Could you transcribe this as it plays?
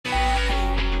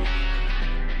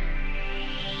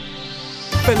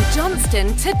From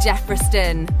Johnston to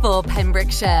Jeffreyston for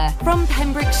Pembrokeshire. From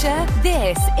Pembrokeshire,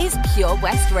 this is Pure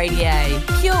West Radio.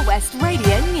 Pure West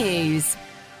Radio News.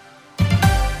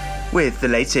 With the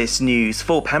latest news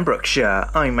for Pembrokeshire,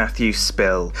 I'm Matthew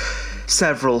Spill.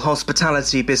 Several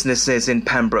hospitality businesses in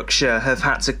Pembrokeshire have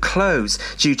had to close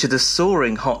due to the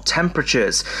soaring hot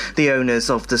temperatures. The owners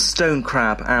of the Stone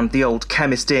Crab and the Old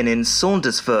Chemist Inn in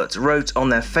Saundersfoot wrote on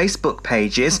their Facebook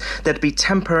pages they'd be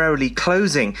temporarily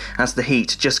closing as the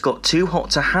heat just got too hot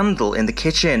to handle in the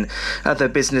kitchen. Other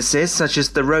businesses, such as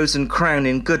the Rose and Crown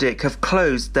in Goodwick, have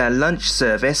closed their lunch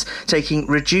service, taking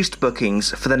reduced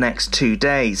bookings for the next 2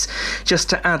 days. Just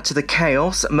to add to the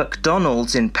chaos,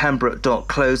 McDonald's in Pembroke Dock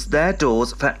closed their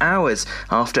doors for hours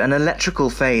after an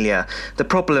electrical failure. The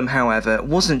problem, however,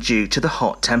 wasn't due to the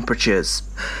hot temperatures.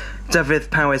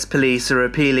 Dyfed-Powys Police are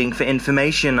appealing for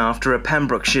information after a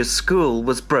Pembrokeshire school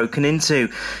was broken into.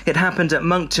 It happened at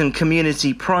Monkton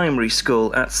Community Primary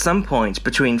School at some point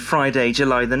between Friday,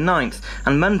 July the 9th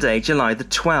and Monday, July the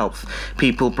 12th.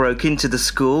 People broke into the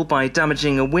school by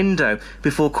damaging a window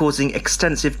before causing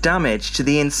extensive damage to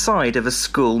the inside of a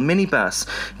school minibus.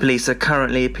 Police are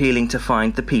currently appealing to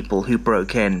find the people who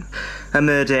broke in. A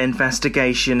murder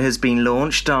investigation has been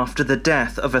launched after the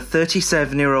death of a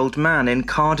 37-year-old man in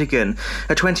Cardigan.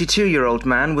 A 22-year-old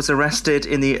man was arrested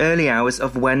in the early hours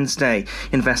of Wednesday.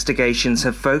 Investigations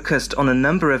have focused on a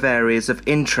number of areas of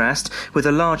interest, with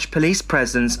a large police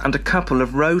presence and a couple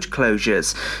of road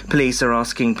closures. Police are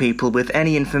asking people with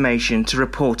any information to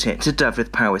report it to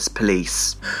Dyfed-Powys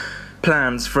Police.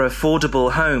 Plans for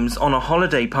affordable homes on a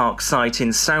holiday park site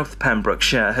in South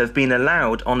Pembrokeshire have been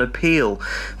allowed on appeal.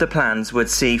 The plans would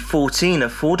see 14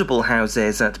 affordable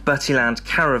houses at Buttyland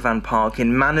Caravan Park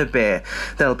in Manorbier.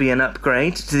 There'll be an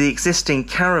upgrade to the existing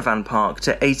caravan park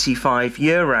to 85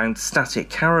 year-round static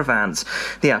caravans.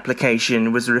 The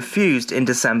application was refused in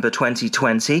December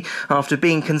 2020 after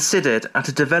being considered at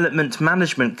a Development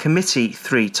Management Committee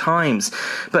 3 times.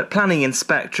 But Planning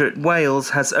Inspectorate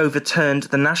Wales has overturned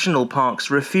the National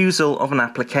Park's refusal of an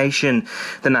application.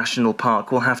 The National Park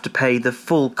will have to pay the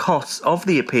full costs of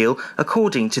the appeal,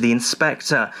 according to the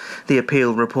inspector. The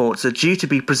appeal reports are due to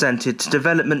be presented to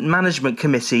Development Management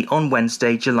Committee on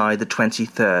Wednesday, July the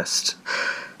 21st.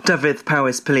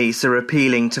 Dyfed-Powys Police are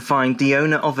appealing to find the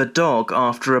owner of a dog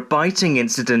after a biting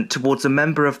incident towards a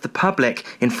member of the public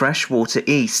in Freshwater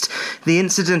East. The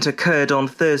incident occurred on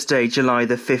Thursday, July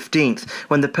the 15th,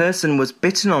 when the person was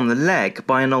bitten on the leg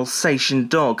by an Alsatian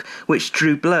dog, which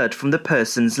drew blood from the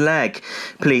person's leg.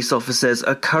 Police officers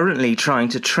are currently trying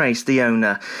to trace the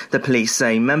owner. The police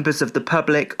say members of the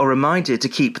public are reminded to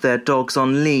keep their dogs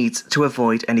on leads to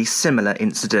avoid any similar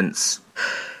incidents.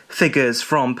 Figures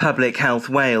from Public Health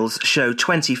Wales show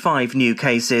 25 new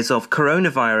cases of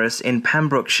coronavirus in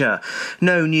Pembrokeshire.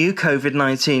 No new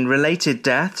COVID-19 related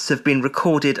deaths have been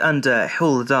recorded under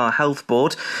Hywel Dda Health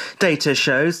Board. Data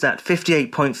shows that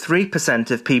 58.3%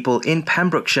 of people in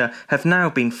Pembrokeshire have now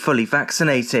been fully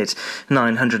vaccinated.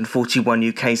 941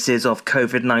 new cases of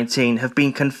COVID-19 have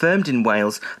been confirmed in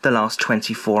Wales the last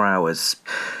 24 hours.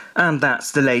 And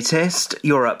that's the latest.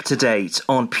 You're up to date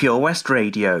on Pure West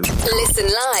Radio. Listen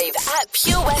live at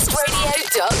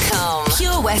purewestradio.com.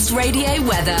 Pure West Radio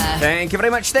weather. Thank you very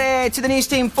much there to the news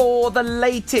team for the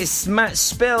latest. Matt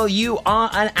Spill, you are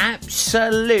an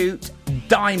absolute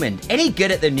diamond. Any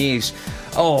good at the news?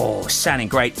 Oh, sounding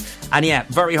great. And yeah,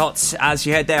 very hot, as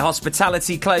you heard there.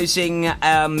 Hospitality closing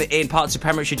in parts of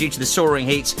Pembrokeshire due to the soaring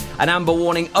heat. An amber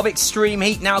warning of extreme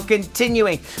heat now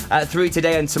continuing through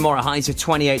today and tomorrow. Highs of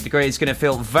 28 degrees, going to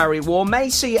feel very warm. May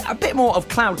see a bit more of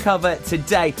cloud cover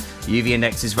today. UV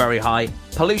index is very high.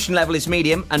 Pollution level is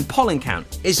medium, and pollen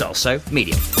count is also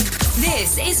medium.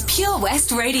 This is Pure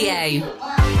West Radio.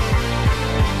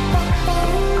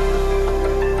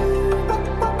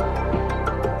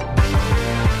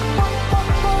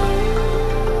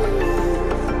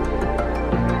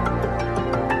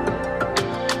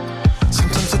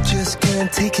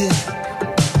 Take it.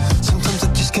 Sometimes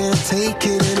I just can't take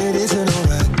it, and it isn't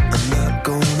alright. I'm not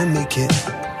gonna make it,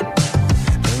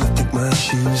 and I think my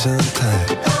shoes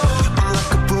untied. I'm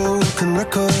like a broken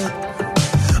record.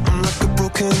 I'm like a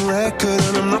broken record,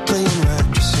 and I'm not playing right.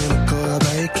 You're cynical, how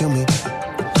about you kill me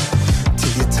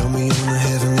till you tell me on the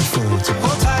heavenly phone. So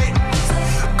hold tight.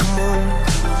 Come on,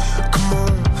 come on.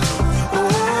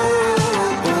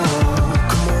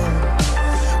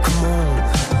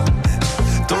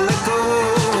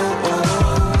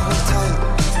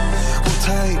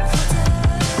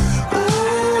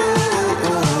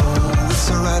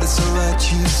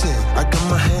 I got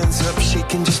my hands up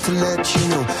shaking just to let you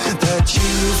know that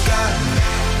you've got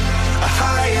a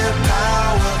higher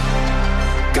power.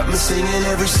 Got me singing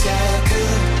every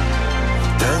second,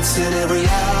 dancing every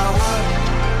hour.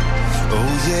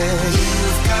 Oh yeah,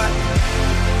 you've got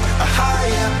a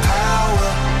higher power,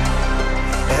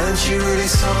 and she really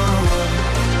someone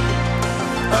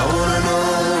I wanna know.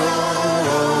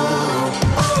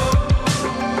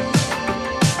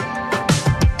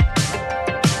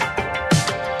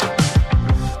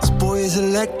 This boy is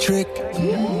electric.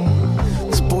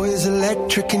 This boy is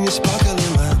electric, and you're sparkling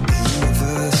like the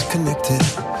universe connected.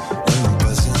 When I'm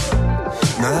buzzing,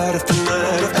 night after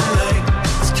night after night.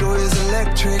 This joy is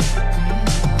electric.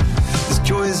 This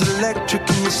joy is electric,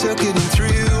 and you're circuiting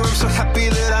through. I'm so happy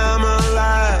that I'm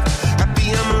alive. Happy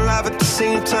I'm alive at the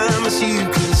same time as you.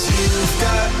 'Cause you've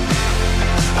got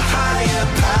a higher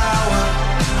power.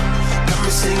 Got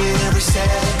me singing every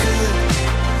second,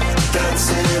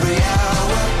 dancing every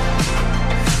hour.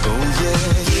 Oh yeah,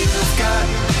 you've got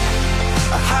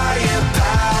a higher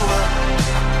power,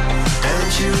 and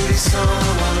you really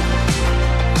someone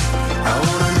I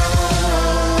wanna know.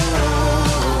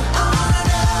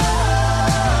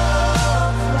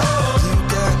 You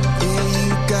got, yeah,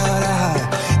 you got a high.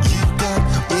 You got,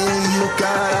 yeah, you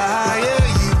got a high. Yeah,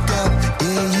 you got,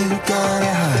 yeah, you got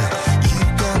a high. You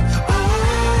got, oh,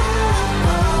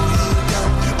 you got,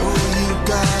 oh, you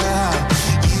got a high.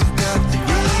 You got,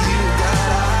 yeah, you got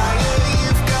a high. Yeah,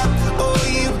 you've got, oh,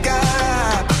 you got a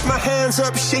high. My hands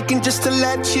up shaking just to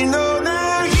let you know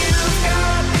now. You've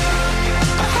got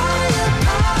a higher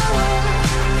power.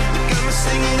 You got me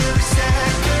singing every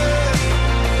second,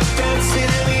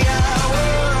 dancing every hour.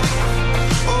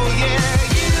 Oh yeah,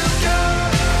 you've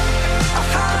got a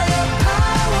higher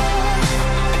power.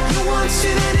 You want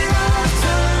it any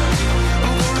lifetime.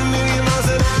 I'm going a million miles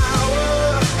an hour.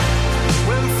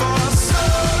 When for so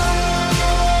long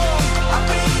I've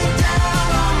been down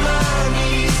on my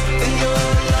knees in your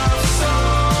love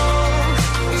song.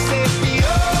 You set me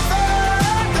over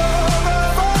and over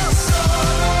for so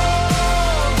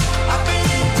long. I've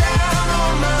been down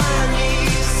on my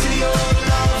knees to your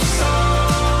love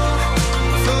song.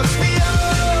 Floats me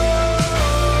over,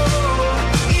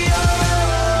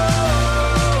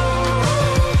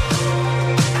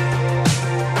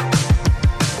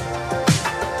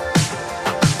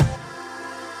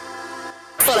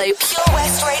 Follow Pure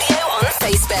West Radio on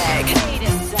Facebook.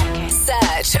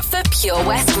 Search for Pure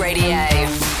West Radio.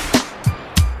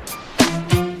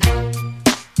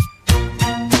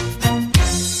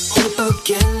 People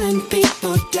killing,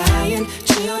 people dying,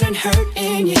 children hurt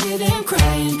and you hear them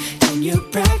crying. Then you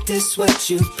practice what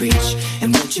you preach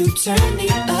and would you turn the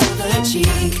other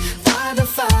cheek? Father,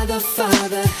 Father,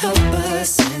 Father, help us,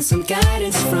 send some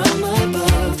guidance from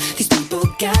above. These people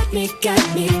got me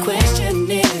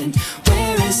questioning,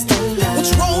 where is the love?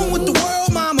 What's wrong with the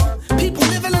world, mama? People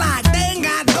living like they ain't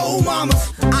got no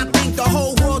mamas. I think the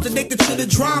whole world's addicted to the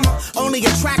drama, only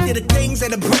attracted to things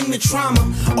that'll bring the trauma.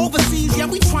 Overseas, yeah,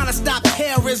 we trying to stop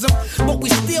terrorism, but we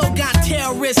still got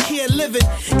terrorists here living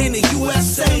in the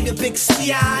USA, the big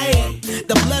CIA,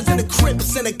 the Bloods and the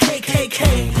Crips and the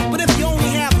KKK. But if you only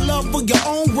have love for your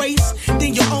own race,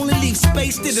 then you only leave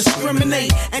space to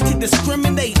discriminate, and to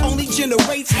discriminate only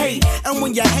generates hate. And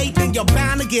when you hate, then you're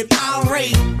bound to get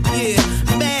irate. Yeah,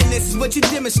 madness is what you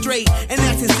demonstrate, and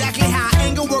that's exactly how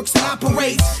anger works and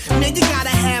operates. Man, you gotta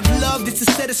have love just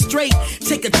to set it straight.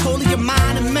 Take control of your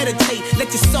mind and meditate. Let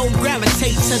your soul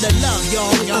gravitate to the love,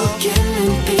 y'all. People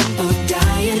killing, people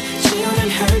dying, children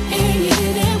hurt and you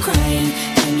hear them crying.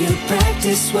 And you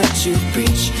practice what you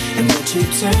preach and would you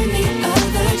turn the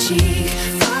other cheek?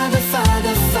 Father,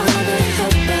 Father, Father,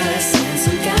 help us, send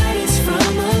some guidance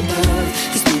from above.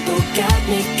 These people got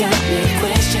me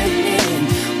questioning,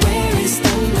 where is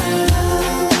the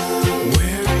love?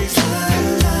 Where is the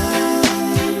love?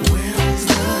 Where is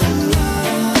the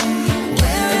love?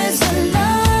 Where is the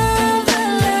love? The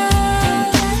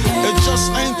love? It just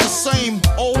ain't the same,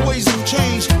 always in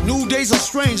change. New days are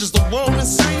strange, is the world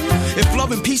insane? If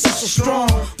love and peace is so strong,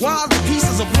 why are the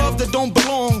pieces of love that don't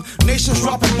belong? Nations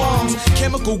dropping bombs,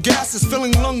 chemical gases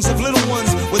filling lungs of little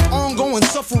ones with ongoing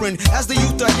suffering as the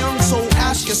youth are young. So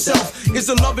ask yourself, is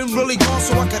the loving really gone?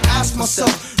 So I can ask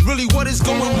myself, really what is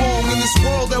going wrong in this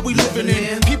world that we living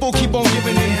in? People keep on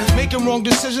giving in, making wrong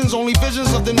decisions, only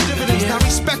visions of them dividends. Not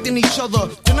respecting each other,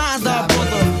 denying thy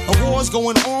brother. A war's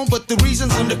going on, but the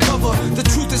reason's undercover. The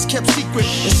truth is kept secret,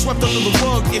 it's swept under the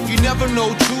rug. If you never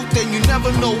know truth, then you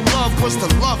never know love. Where's the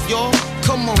love, y'all?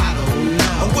 Come on. I don't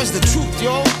know. And where's the truth,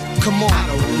 y'all? Come on. I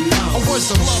don't know. And where's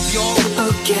the love, y'all?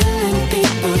 People killing,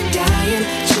 people dying,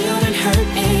 children hurt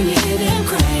and you hear them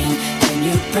crying. Then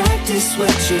you practice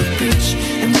what you preach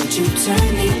and would you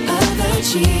turn the other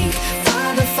cheek?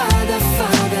 Father, Father,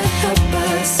 Father, help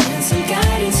us, send some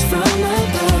guidance from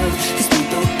above.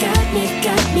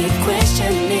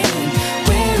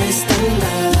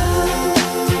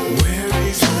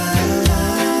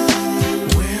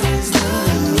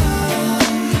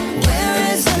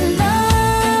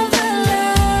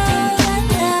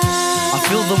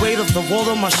 the world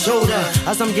on my shoulder.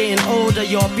 As I'm getting older,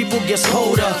 your people gets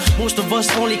colder. Most of us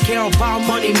only care about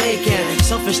money making.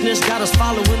 Selfishness got us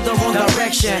following the wrong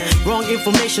direction. Wrong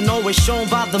information always shown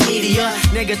by the media.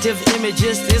 Negative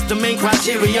images is the main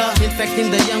criteria. Infecting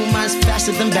the young minds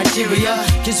faster than bacteria.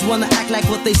 Kids wanna act like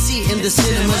what they see in the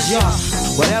cinemas, yeah.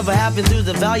 Whatever happened to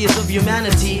the values of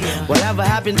humanity? Whatever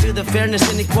happened to the fairness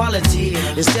and equality?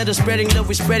 Instead of spreading love,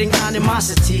 we're spreading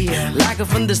animosity. Lack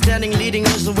of understanding leading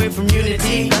us away from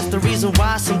unity. That's the reason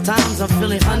why sometimes I'm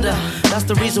feeling under. That's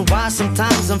the reason why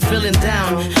sometimes I'm feeling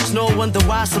down. It's no wonder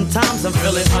why sometimes I'm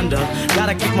feeling under.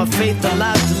 Gotta keep my faith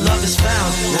alive till love is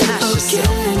found. People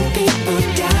killing, people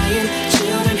dying,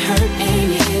 children hurt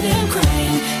and you hear them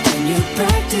crying. When you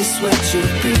practice what you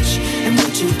preach and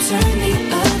would you turn the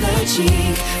other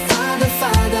cheek? Father,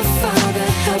 Father, Father,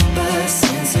 help us.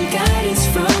 Send some guidance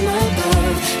from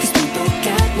above. These people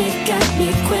got me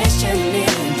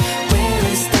questioning. Where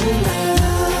is the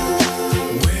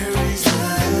love? Where is the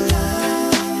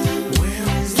love?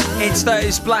 Where is the love? It's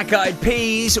those Black Eyed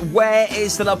Peas. Where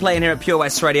is the love playing here at Pure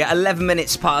West Radio? 11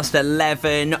 minutes past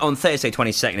 11 on Thursday,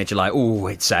 22nd of July. Oh,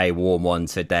 it's a warm one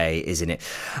today, isn't it?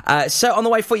 So on the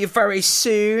way for you very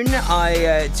soon,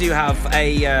 I do have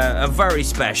a very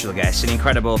special guest, an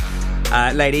incredible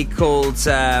lady called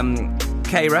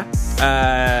Keira,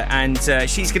 and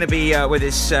she's going to be with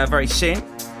us very soon.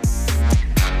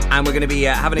 And we're going to be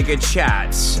having a good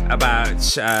chat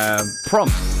about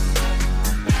prom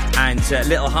and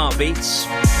Little Heartbeats,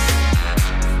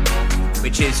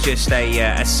 which is just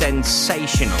a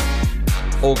sensational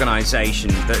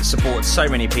organisation that supports so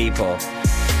many people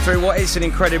through what is an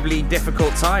incredibly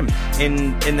difficult time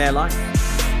in their life.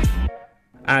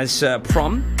 As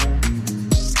prom,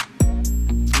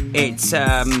 it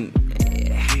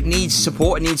needs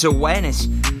support, it needs awareness.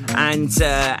 And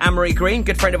Anne-Marie Green,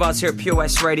 good friend of ours here at Pure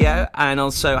West Radio, and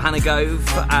also Hannah Gove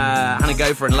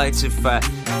and loads of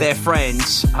their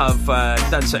friends have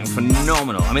done something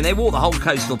phenomenal. I mean, they walked the whole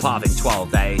coastal path in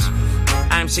 12 days,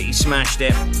 absolutely smashed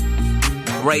it,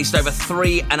 raised over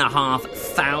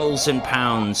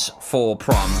 £3,500 for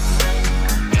prom.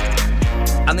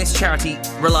 And this charity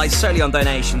relies solely on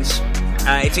donations.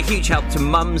 It's a huge help to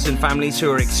mums and families who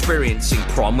are experiencing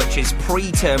prom, which is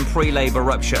preterm, pre-labour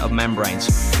rupture of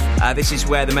membranes. This is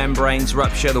where the membranes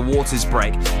rupture, the waters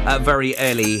break very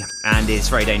early, and is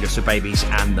very dangerous for babies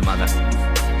and the mother.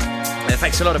 It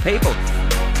affects a lot of people.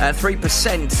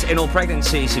 3% in all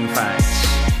pregnancies, in fact.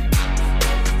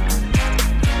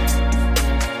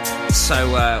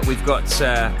 So we've got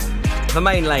the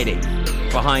main lady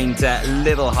behind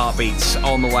Little Heartbeats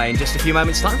on the way in just a few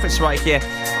moments' time for us right here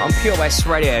on Pure West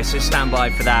Radio, so stand by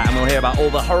for that, and we'll hear about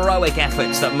all the heroic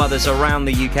efforts that mothers around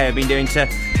the UK have been doing to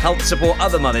help support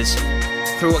other mothers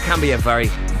through what can be a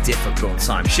very difficult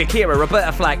time. Shakira,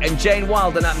 Roberta Flack and Jane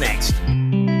Wilden up next.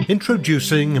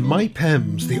 Introducing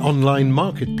MyPems, the online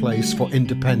marketplace for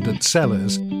independent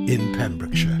sellers in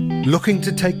Pembrokeshire. Looking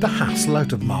to take the hassle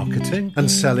out of marketing and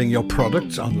selling your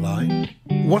products online?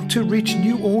 Want to reach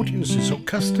new audiences or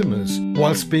customers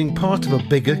whilst being part of a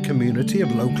bigger community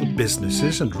of local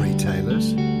businesses and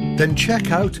retailers? Then check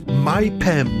out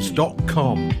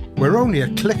mypems.com. We're only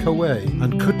a click away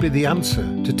and could be the answer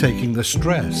to taking the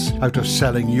stress out of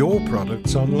selling your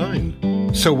products online.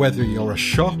 So whether you're a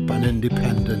shop, an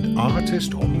independent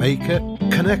artist or maker,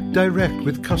 connect direct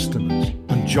with customers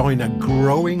and join a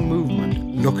growing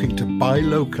movement looking to buy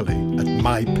locally at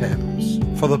MyPems.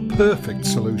 For the perfect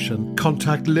solution,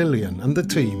 contact Lillian and the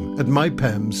team at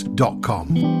mypems.com.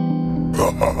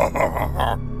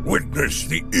 Witness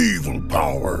the evil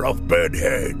power of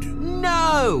Bedhead.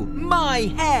 No!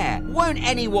 My hair! Won't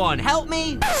anyone help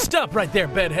me? Stop right there,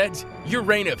 Bedheads. Your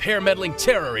reign of hair-meddling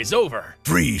terror is over.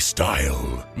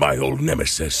 Freestyle, my old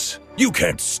nemesis. You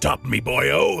can't stop me,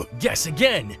 boyo. Guess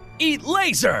again. Eat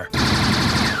laser!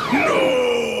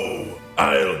 No!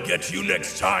 I'll get you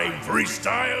next time,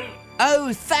 Freestyle.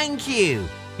 Oh, thank you.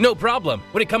 No problem.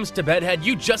 When it comes to Bedhead,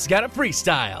 you just gotta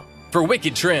freestyle. For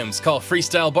wicked trims, call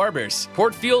Freestyle Barbers,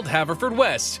 Portfield,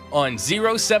 Haverfordwest, on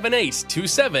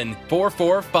 07827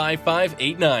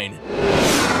 445589.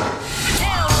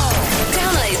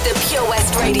 Download the Pure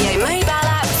West Radio mobile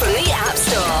app from the App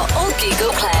Store or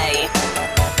Google Play.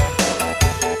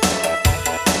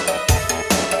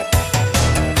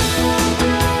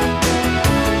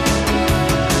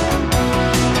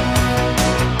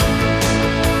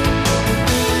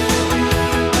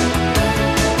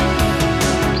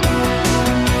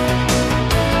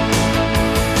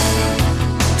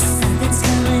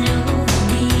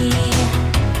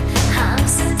 I'm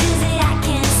so dizzy I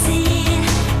can't see,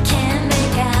 can't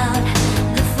make out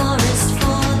the forest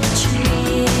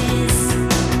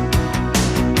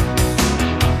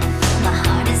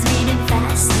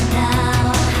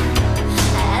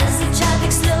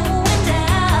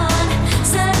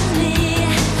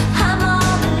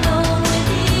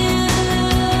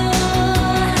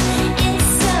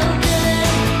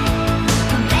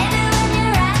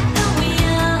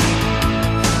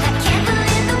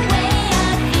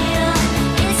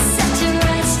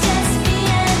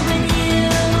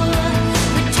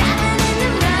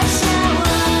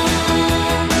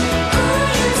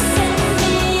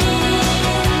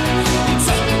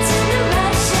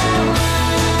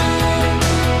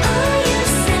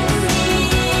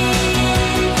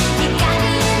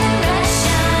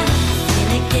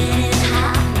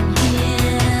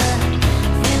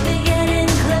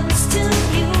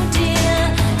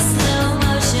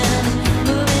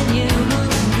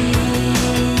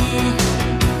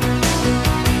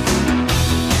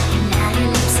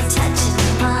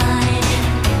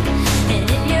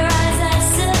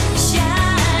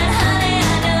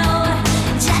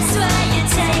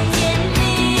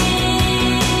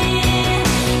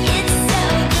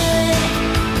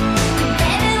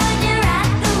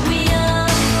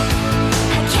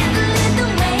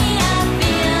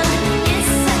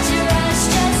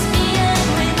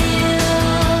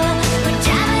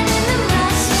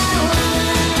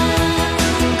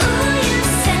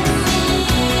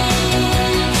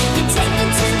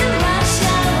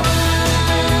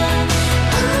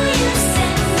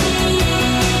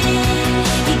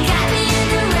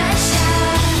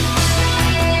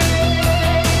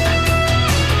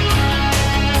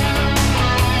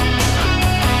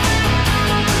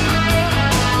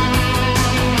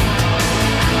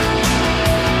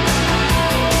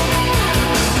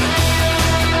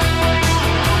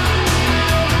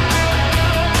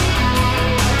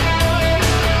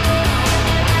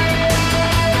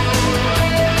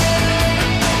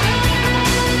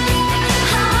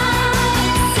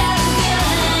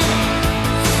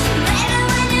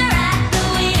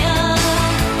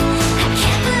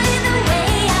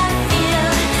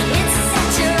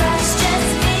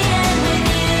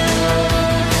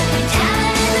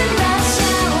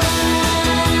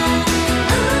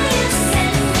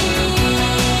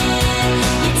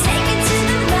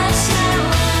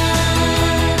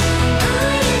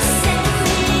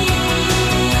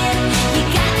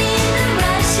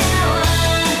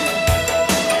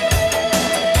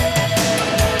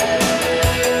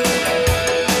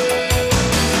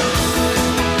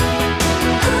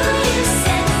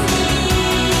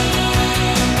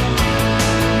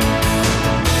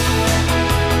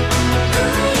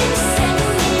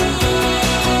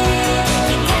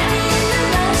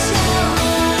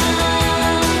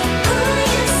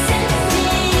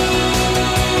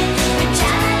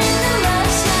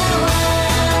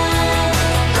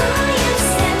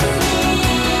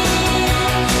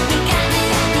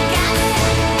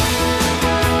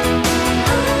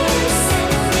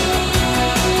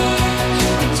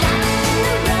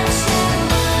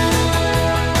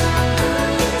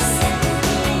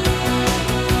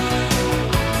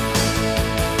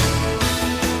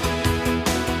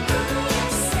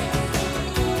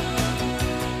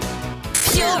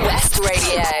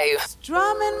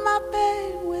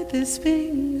his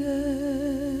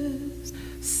fingers,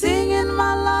 singing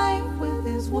my life with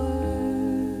his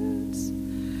words,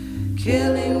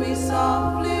 killing me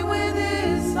softly with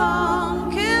his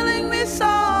song, killing me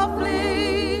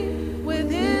softly with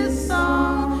his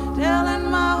song, telling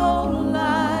my whole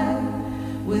life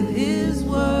with his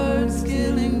words,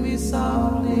 killing me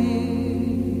softly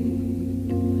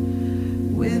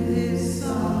with his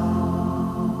song.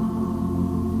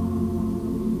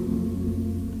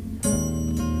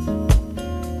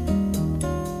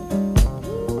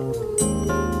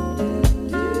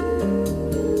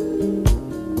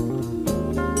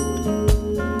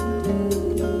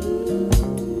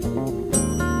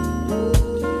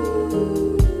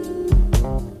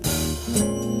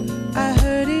 I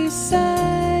heard he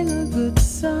sang a good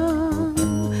song,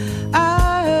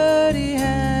 I heard he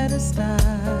had a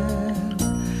style,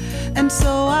 and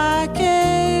so I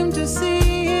came to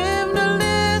see him to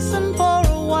listen for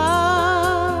a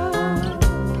while.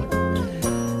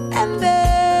 And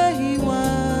there he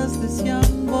was, this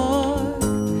young boy,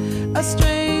 a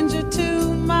stranger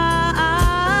to my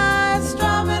eyes,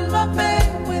 strumming my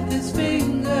pain with his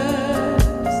fingers,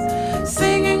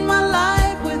 singing my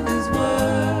life with his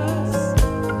words,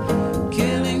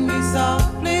 killing me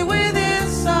softly with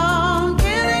his song,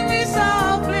 killing me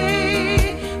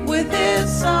softly with his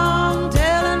song,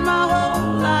 telling my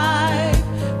whole life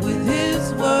with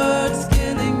his words,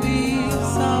 killing me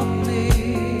softly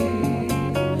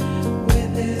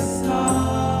with his song.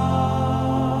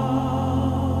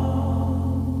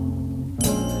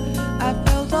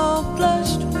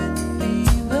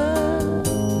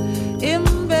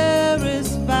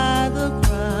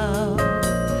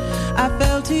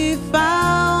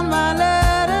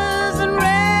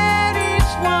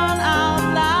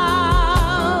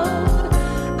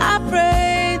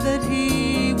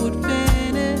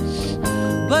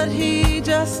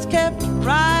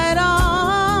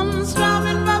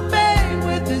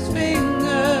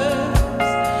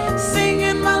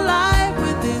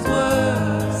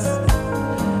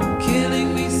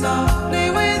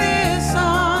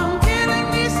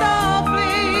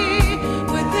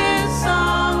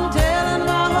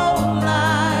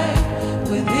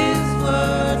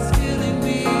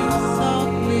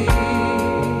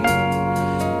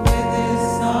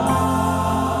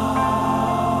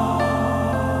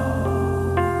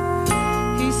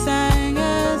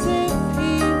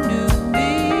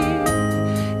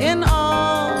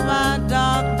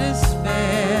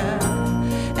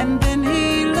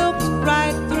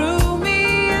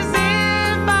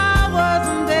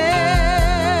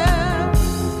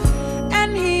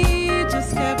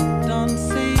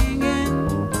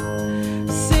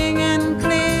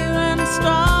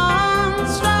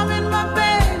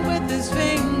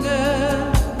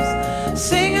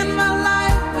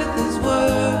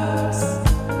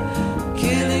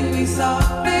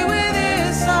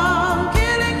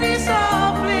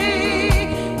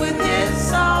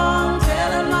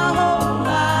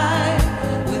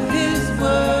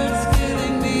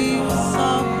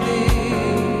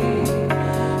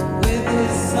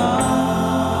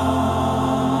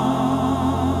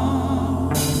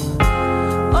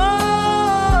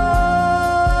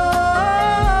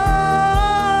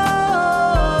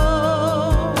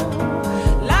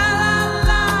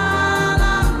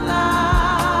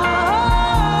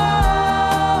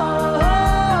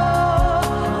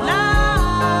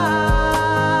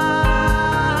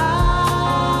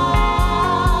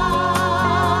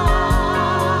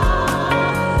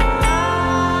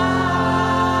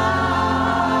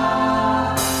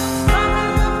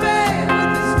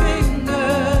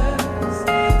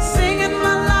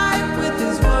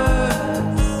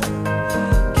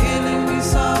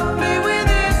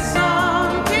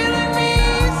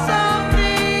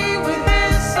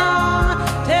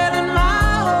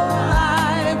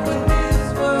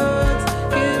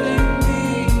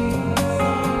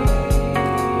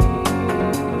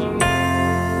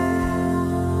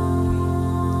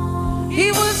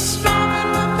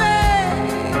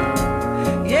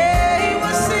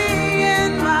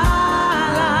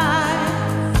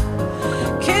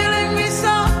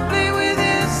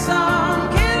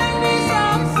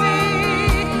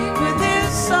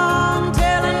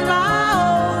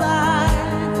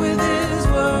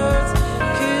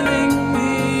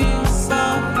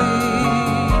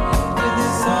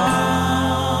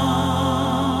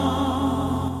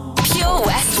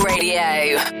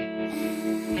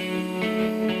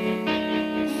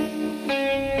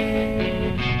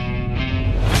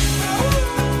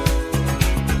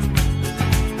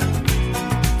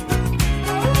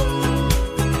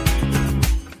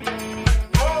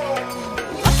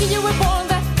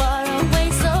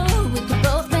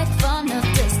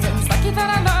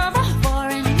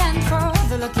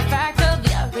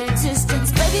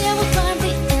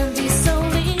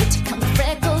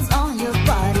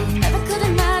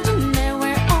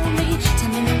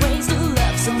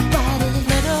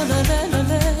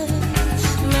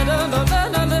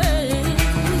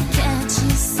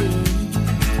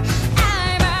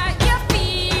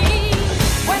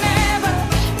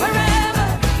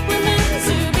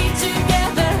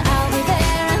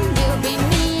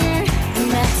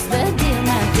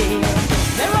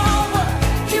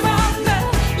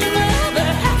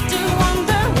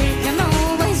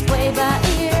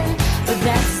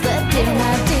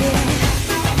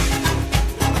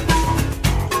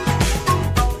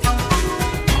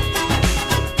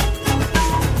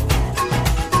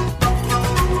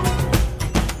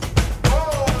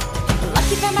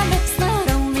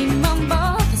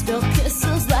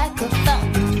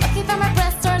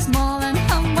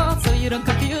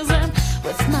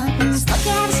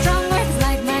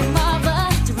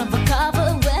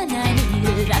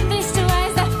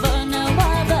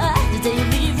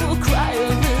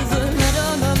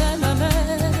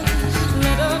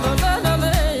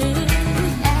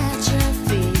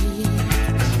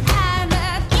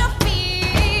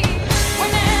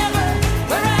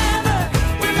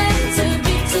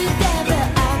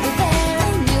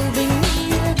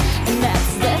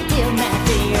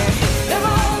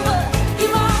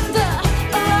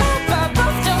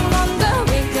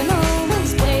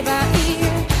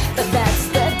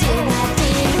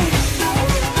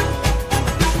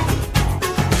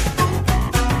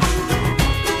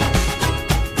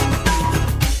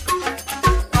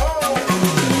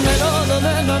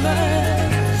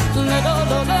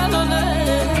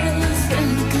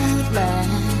 Think out loud.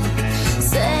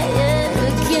 Say it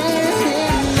again.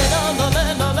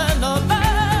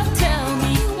 Tell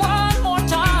me one more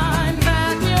time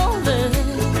that you'll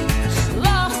live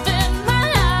lost in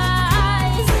my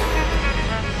eyes.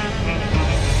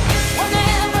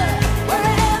 Whenever,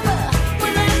 wherever,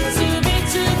 we're meant to be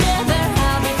together,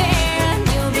 I'll be there and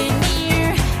you'll be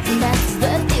near. And that's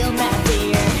the deal, my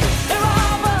dear. You're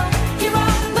over, you're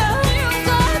under, you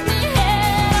got me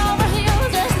head over heels.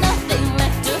 There's nothing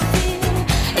left to feel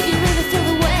if you really feel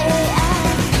the way I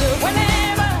feel.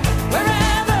 Whenever,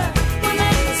 wherever, we're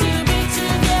meant to be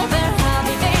together, I'll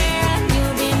be there and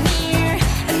you'll be near.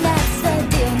 And that's the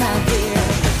deal, my dear.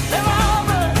 You're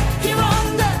over, you're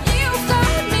under, you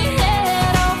got me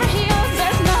head over heels.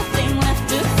 There's nothing left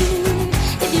to feel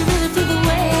if you really feel the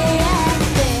way I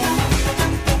feel.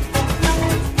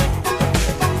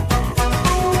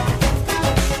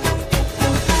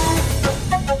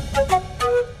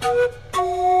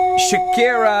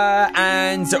 Shakira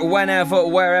and Whenever,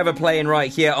 Wherever playing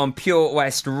right here on Pure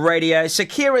West Radio.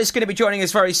 Shakira is going to be joining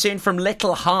us very soon from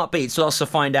Little Heartbeats. We'll also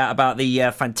find out about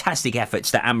the fantastic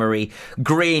efforts that Anne-Marie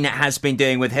Green has been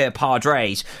doing with her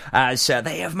Padres as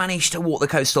they have managed to walk the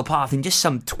coastal path in just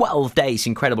some 12 days.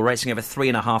 Incredible, raising over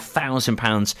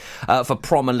 £3,500 for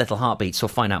Prom and Little Heartbeats. We'll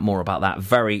find out more about that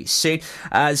very soon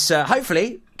as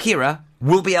hopefully Kira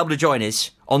will be able to join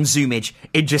us on Zoomage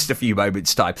in just a few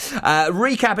moments' time.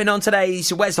 Recapping on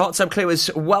today's Where's the Hot Tub clue as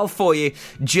well for you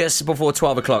just before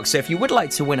 12 o'clock. So if you would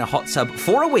like to win a hot tub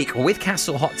for a week with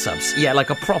Castle Hot Tubs, yeah, like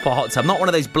a proper hot tub, not one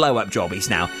of those blow-up jobbies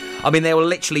now. I mean, they will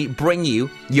literally bring you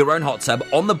your own hot tub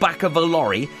on the back of a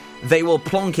lorry. They will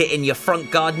plonk it in your front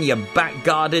garden, your back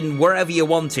garden, wherever you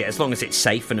want it, as long as it's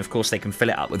safe, and of course they can fill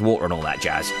it up with water and all that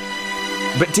jazz.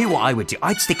 But do what I would do.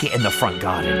 I'd stick it in the front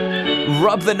garden.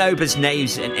 Rub the neighbours'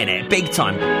 names in it, big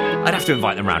time. I'd have to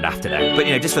invite them round after, though. But,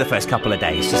 just for the first couple of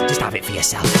days, just have it for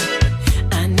yourself.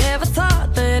 I never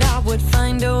thought that I would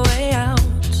find a way out.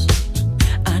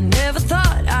 I never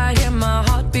thought I'd hear my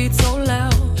heartbeat so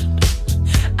loud.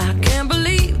 I can't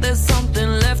believe there's something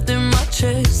left in my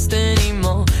chest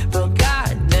anymore. But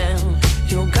goddamn,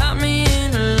 you got me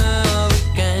in love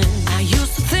again. I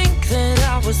used to think that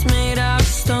I was made out of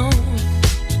stone.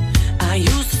 I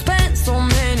used to spend so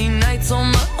many nights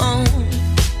on my own.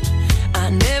 I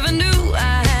never knew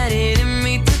I had it in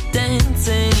me to dance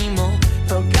anymore.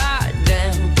 But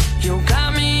goddamn, you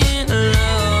got me in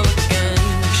love again.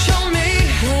 Show me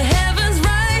the heavens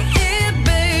right here,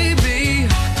 baby.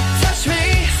 Touch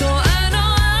me so I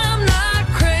know I'm not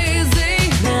crazy.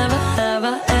 Never,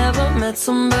 ever, ever met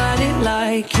somebody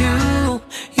like you.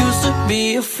 Used to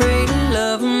be afraid of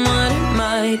love and what it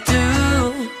might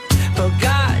do. But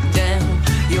goddamn,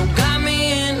 you got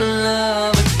me in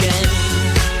love again.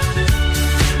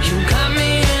 You got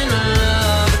me in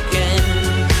love again.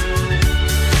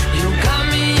 You got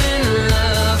me in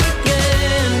love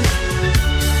again.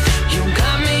 You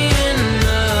got me in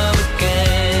love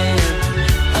again,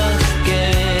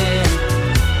 again.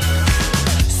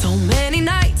 So many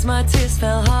nights my tears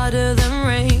fell harder than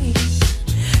rain.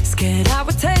 Scared I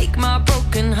would take my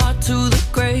broken heart to the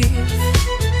grave.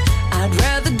 I'd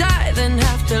rather die than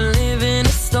have to live in a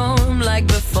storm like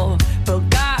before. But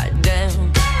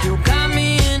goddamn, you got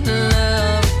me in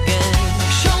love again.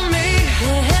 Show me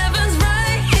the heavens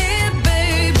right here,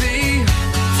 baby.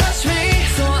 Touch me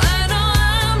so I know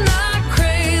I'm not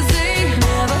crazy.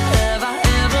 Never, ever,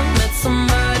 ever met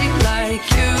somebody like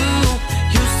you.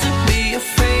 Used to be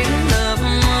afraid of love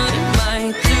and what it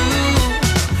might do.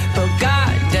 But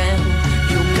goddamn,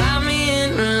 you got me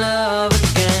in love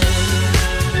again.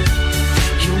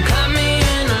 You got me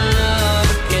in love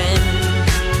again.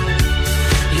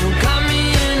 You got me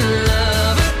in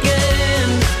love again.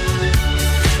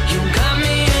 You got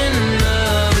me in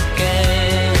love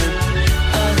again,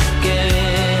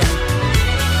 again.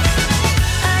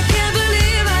 I can't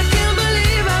believe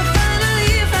I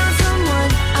finally found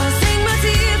someone. I'll sink my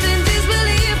teeth in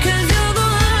disbelief, 'cause you're the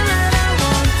one that I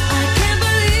want. I can't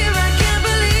believe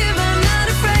I'm not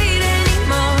afraid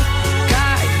anymore.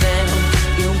 Goddamn,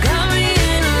 you got me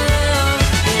in love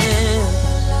again.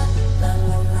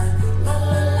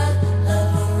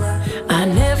 I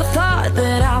never thought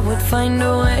that I would find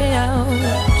a way out.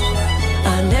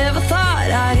 I never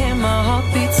thought I'd hear my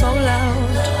heartbeat so loud.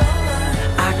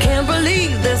 I can't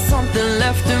believe there's something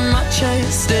left in my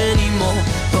chest anymore.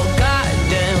 But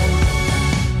goddamn,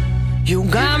 you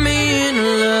got me in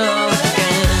love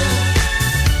again.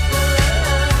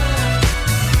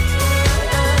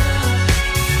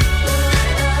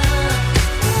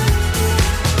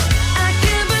 I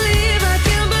can't believe I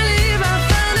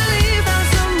finally found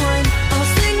someone. I'll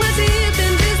sink my teeth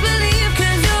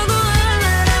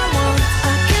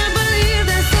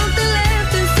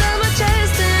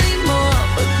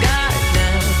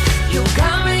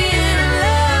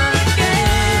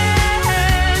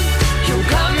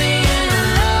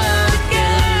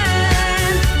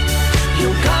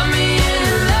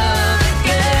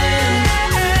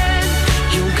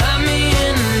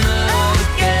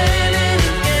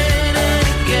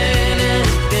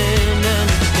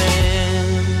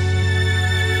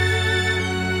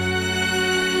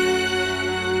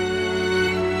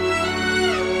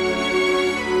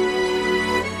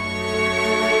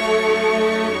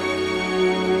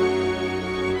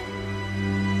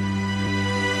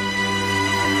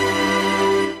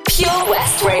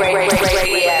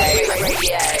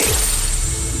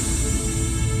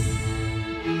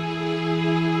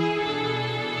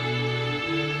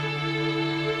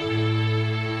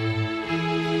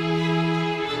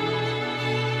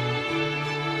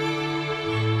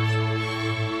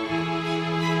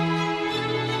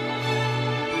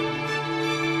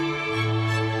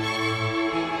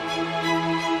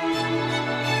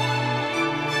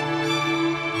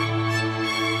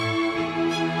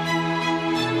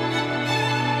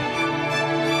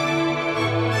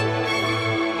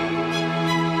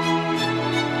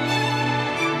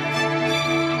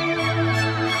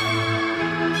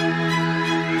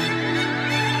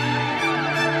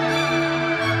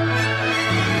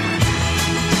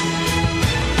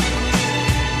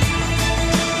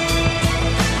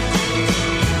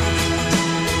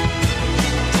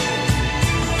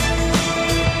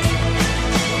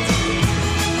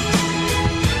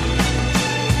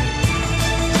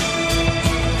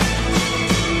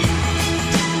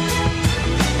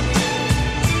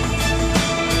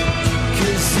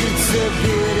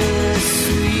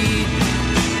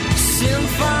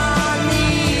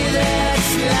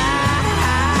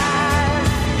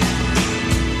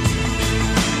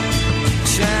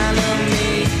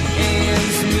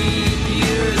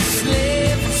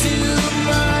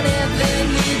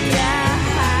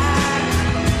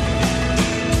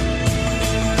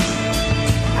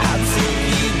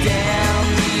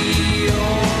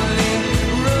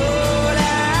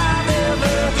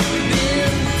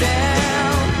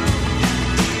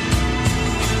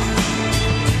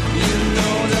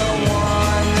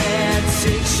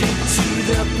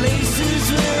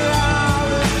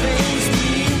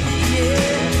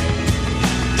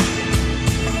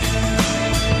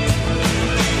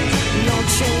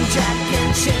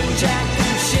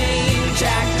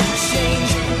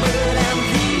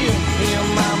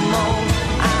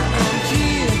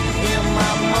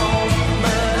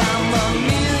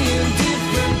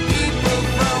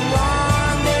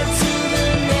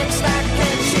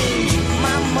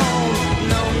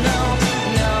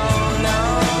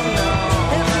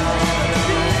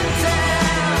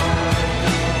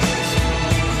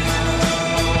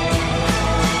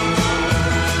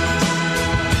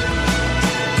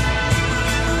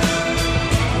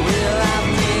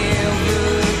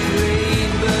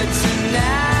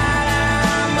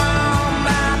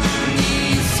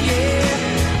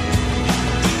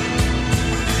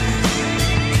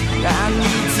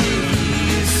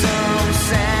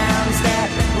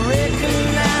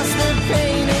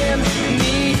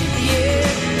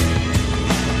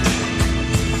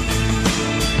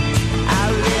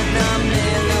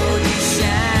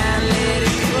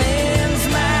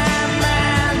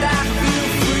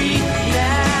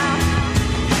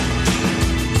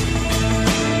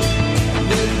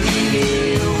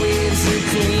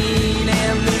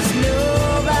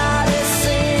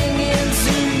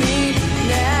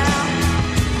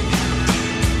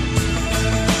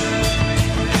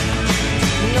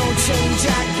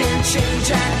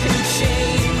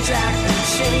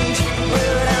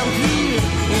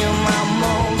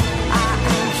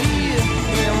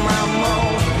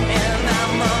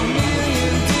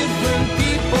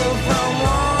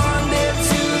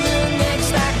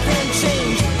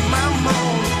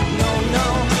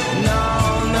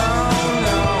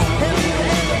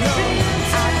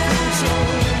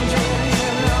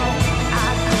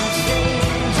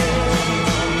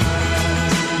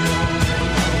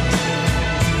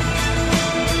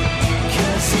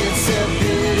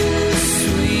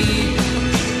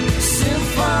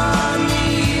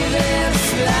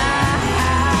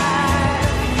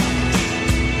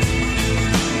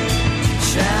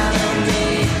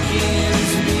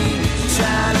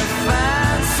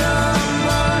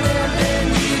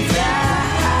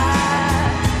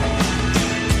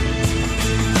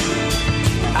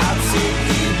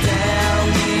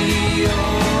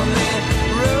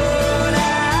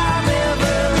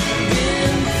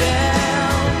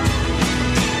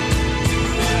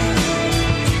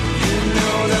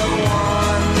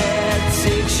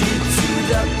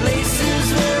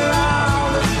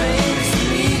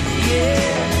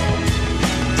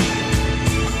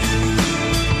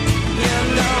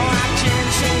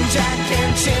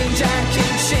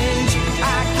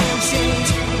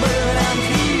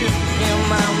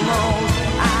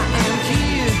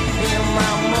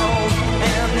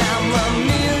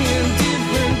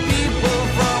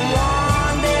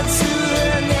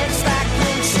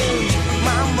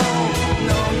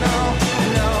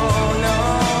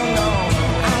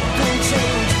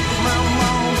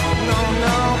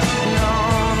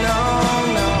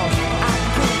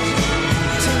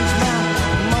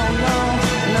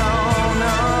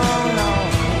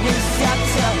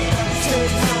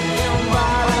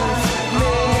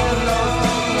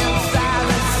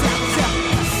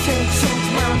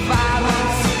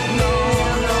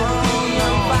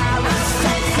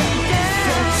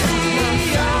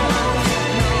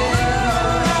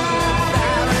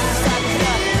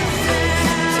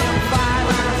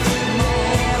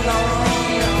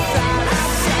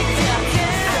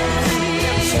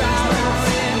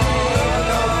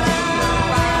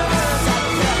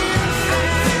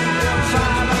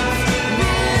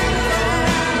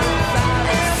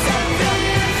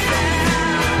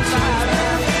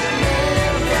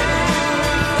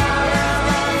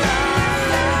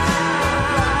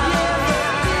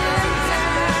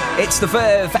It's the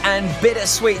Verve and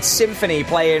Bittersweet Symphony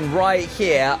playing right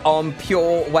here on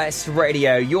Pure West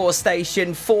Radio, your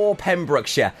station for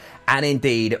Pembrokeshire. And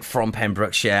indeed from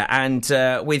Pembrokeshire, and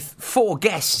with 4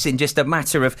 guests in just a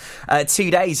matter of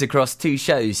 2 days across 2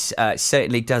 shows,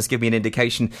 certainly does give me an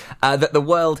indication that the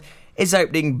world is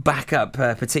opening back up,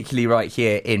 particularly right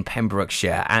here in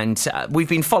Pembrokeshire. And we've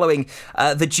been following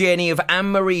the journey of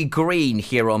Anne-Marie Green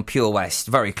here on Pure West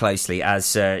very closely,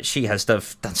 as she has done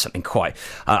something quite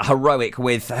heroic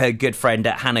with her good friend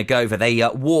Hannah Gover. They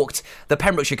walked the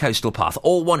Pembrokeshire Coastal Path,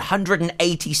 all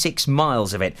 186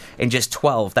 miles of it, in just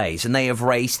 12 days. And they have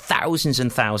raised thousands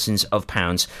and thousands of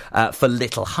pounds for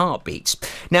Little Heartbeats.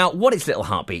 Now, what is Little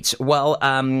Heartbeats? Well,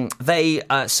 they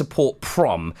support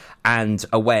prom and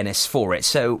awareness for it.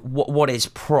 So what is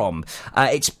prom?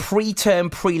 It's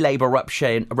preterm pre-labour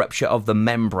rupture of the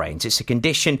membranes. It's a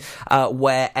condition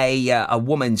where a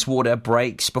woman's water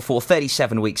breaks before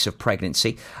 37 weeks of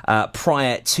pregnancy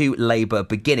prior to labour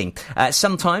beginning.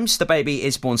 Sometimes the baby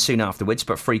is born soon afterwards,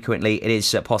 but frequently it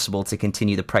is possible to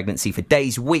continue the pregnancy for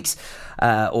days, weeks,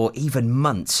 or even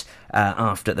months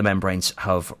after the membranes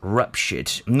have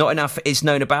ruptured. Not enough is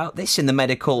known about this in the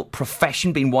medical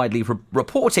profession, being widely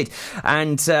reported,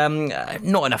 and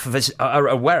not enough of us are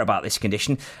aware about this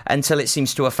condition until it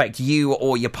seems to affect you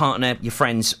or your partner, your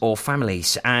friends or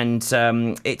families. And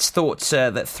it's thought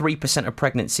that 3% of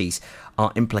pregnancies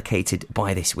are implicated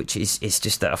by this, which is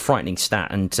just a frightening stat,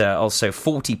 and also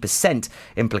 40%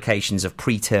 implications of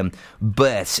preterm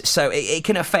births. So it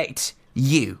can affect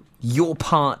you, your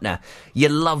partner,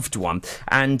 your loved one.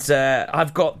 And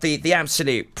I've got the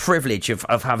absolute privilege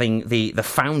of having the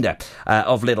founder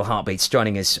of Little Heartbeats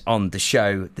joining us on the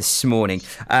show this morning.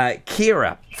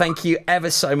 Kira, thank you ever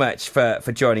so much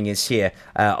for joining us here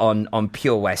on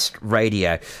Pure West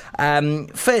Radio.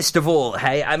 First of all,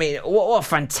 hey, I mean, what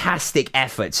fantastic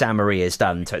efforts Anne-Marie has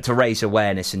done to raise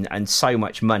awareness and so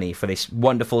much money for this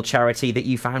wonderful charity that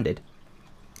you founded.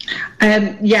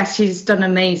 Yes, she's done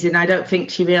amazing. I don't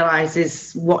think she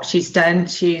realises what she's done.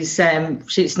 She's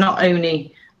not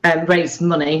only raised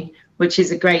money, which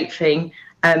is a great thing,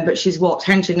 but she's walked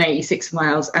 186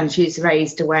 miles and she's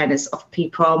raised awareness of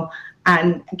pre-prom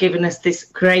and given us this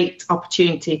great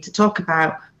opportunity to talk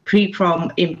about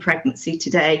pre-prom in pregnancy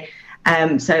today.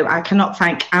 So I cannot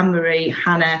thank Anne-Marie,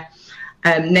 Hannah,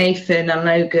 Nathan and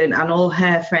Logan and all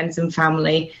her friends and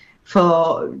family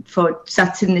for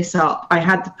setting this up. I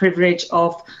had the privilege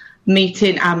of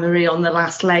meeting Anne-Marie on the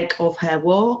last leg of her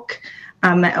walk.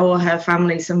 I met all her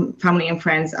family and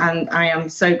friends, and I am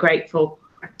so grateful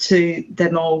to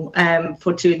them all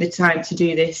for doing the time to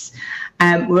do this.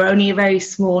 We're only a very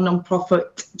small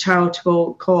non-profit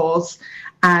charitable cause,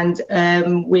 and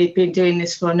we've been doing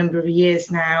this for a number of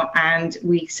years now, and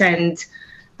we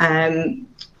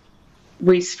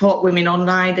support women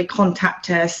online. They contact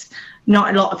us.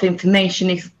 Not a lot of information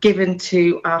is given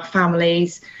to our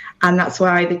families, and that's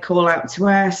why they call out to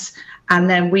us, and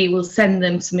then we will send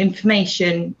them some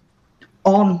information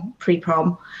on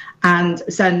pre-prom and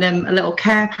send them a little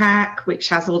care pack which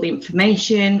has all the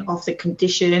information of the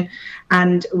condition,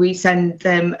 and we send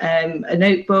them a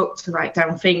notebook to write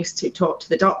down things to talk to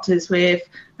the doctors with,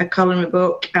 a colouring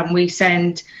book, and we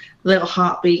send Little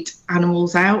Heartbeat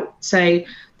animals out so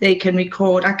they can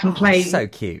record. I can play. So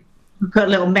cute. Put a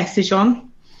little message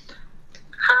on.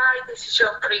 Hi, this is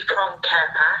your pre-prom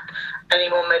care pack. Any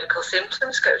more medical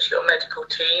symptoms, go to your medical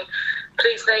team.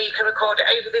 Please know you can record it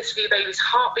over this for your baby's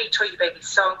heartbeat or your baby's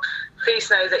song.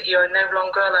 Please know that you are no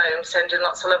longer alone. Sending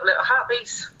lots of love, Little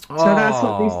Heartbeats. So that's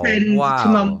what we send to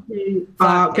mum who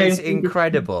are going. It's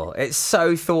incredible. It's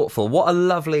so thoughtful. What a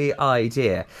lovely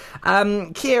idea.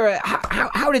 Kira,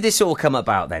 how did this all come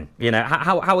about then? You know,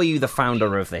 how are you the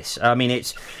founder of this? I mean,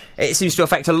 it seems to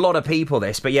affect a lot of people,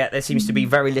 this, but yet there seems to be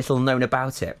very little known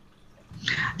about it.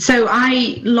 So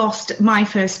I lost my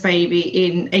first baby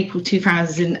in April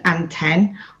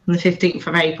 2010. On the 15th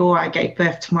of April, I gave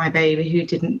birth to my baby who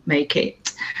didn't make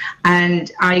it.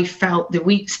 And I felt the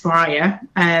weeks prior,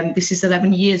 this is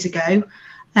 11 years ago,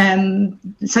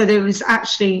 so there was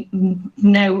actually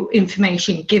no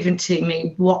information given to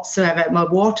me whatsoever. My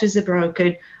waters are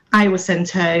broken. I was sent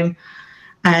home,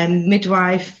 and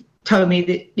midwife told me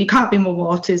that you can't be more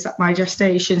waters at my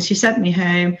gestation. She sent me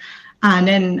home, and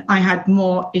then I had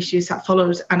more issues that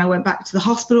followed, and I went back to the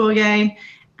hospital again,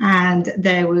 and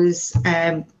there was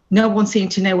no one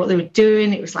seemed to know what they were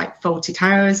doing. It was like faulty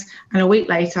towers, and a week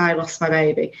later I lost my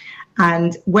baby.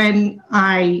 And when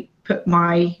I put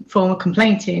my formal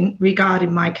complaint in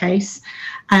regarding my case,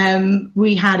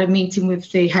 we had a meeting with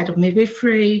the head of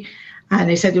midwifery, and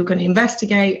they said they were going to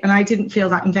investigate, and I didn't feel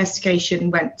that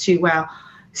investigation went too well.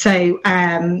 So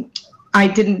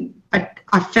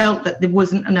I felt that there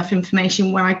wasn't enough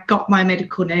information. When I got my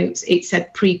medical notes, it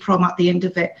said pre-prom at the end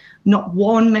of it. Not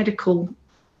one medical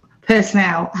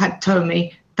personnel had told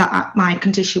me that my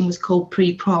condition was called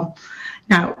pre-prom.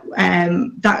 Now,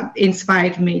 that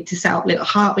inspired me to set up Little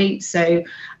Heartbeats. So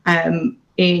when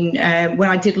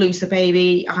I did lose the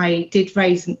baby, I did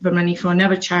raise the money for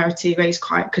another charity, raised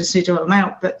quite a considerable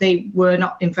amount, but they were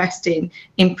not investing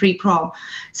in pre-prom.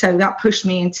 So that pushed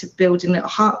me into building Little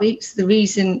Heartbeats. The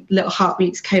reason Little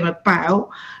Heartbeats came about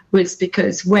was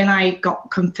because when I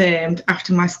got confirmed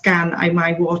after my scan,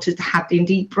 my waters had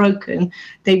indeed broken,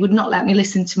 they would not let me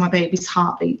listen to my baby's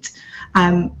heartbeat.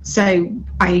 So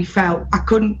I felt I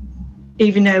couldn't,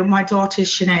 even though my daughter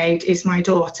Sinead is my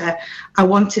daughter, I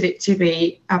wanted it to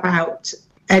be about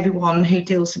everyone who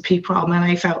deals with pre-prom, and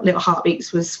I felt Little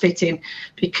Heartbeats was fitting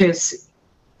because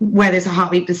where there's a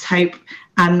heartbeat, there's hope,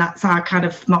 and that's our kind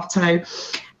of motto.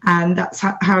 And that's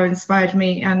how it inspired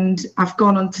me. And I've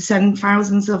gone on to send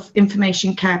thousands of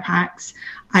information care packs.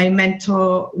 I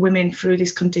mentor women through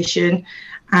this condition,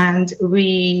 and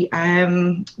we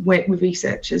work with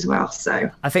research as well.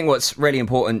 So I think what's really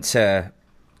important to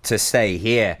say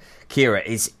here, Kira,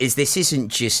 is this isn't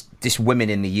just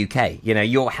women in the UK. You know,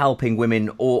 you're helping women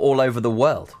all over the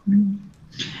world.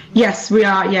 Yes, we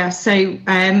are. Yeah. So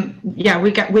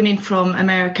we get women from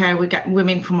America, we get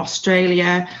women from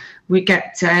Australia. We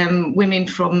get women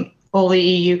from all the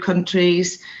EU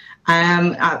countries.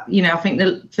 I think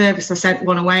the furthest I sent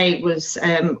one away was,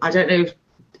 I don't know if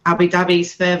Abu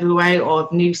Dhabi's further away or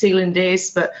New Zealand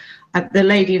is, but the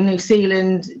lady in New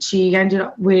Zealand, she ended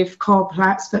up with cord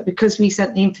collapse, but because we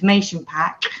sent the information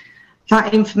pack,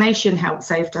 that information helped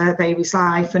save her baby's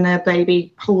life, and her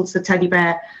baby holds the teddy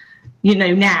bear.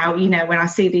 Now, when I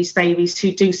see these babies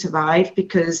who do survive,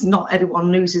 because not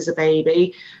everyone loses a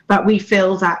baby, but we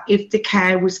feel that if the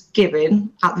care was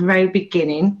given at the very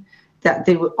beginning, that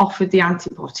they were offered the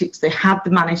antibiotics, they had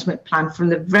the management plan from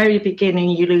the very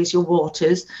beginning, you lose your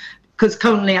waters, because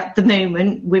currently at the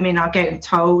moment, women are getting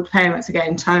told, parents are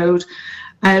getting told,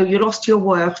 you lost your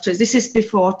waters. This is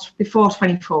before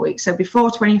 24 weeks. So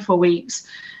before 24 weeks,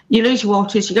 you lose your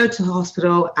waters, you go to the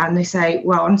hospital, and they say,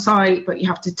 well, I'm sorry, but you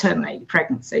have to terminate your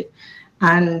pregnancy.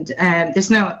 And there's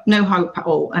no hope at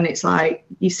all. And it's like,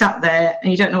 you sat there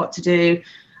and you don't know what to do.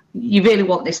 You really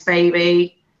want this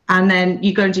baby. And then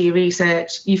you go and do your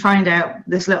research. You find out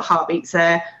there's Little Heartbeats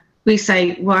there. We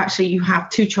say, well, actually, you have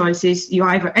two choices. You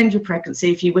either end your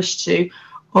pregnancy if you wish to,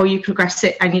 or you progress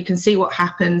it and you can see what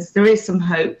happens. There is some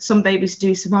hope. Some babies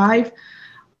do survive.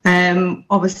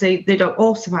 Obviously they don't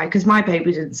all survive, because my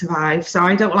baby didn't survive, so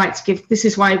I don't like to give. This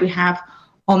is why we have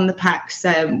on the packs,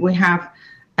 we have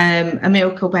a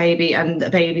miracle baby and a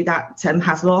baby that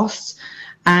has lost,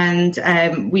 and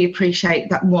we appreciate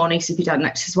that more needs to be done.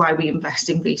 This is why we invest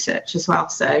in research as well.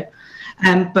 So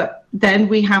but then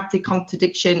we have the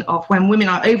contradiction of when women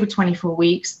are over 24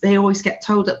 weeks, they always get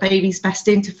told that baby's best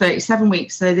into 37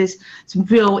 weeks. So there's some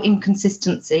real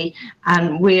inconsistency,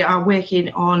 and we are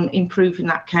working on improving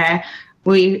that care.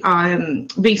 We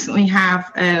recently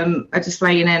have a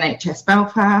display in NHS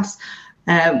Belfast.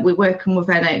 We're working with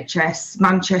NHS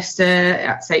Manchester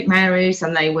at St Mary's,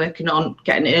 and they're working on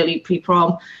getting early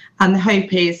pre-prom. And the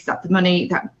hope is that the money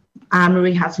that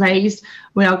Anne-Marie has raised,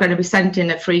 we are going to be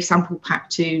sending a free sample pack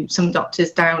to some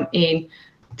doctors down in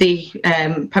the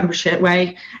Pembrokeshire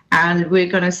way, and we're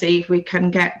going to see if we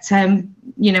can get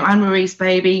Anne-Marie's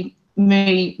baby,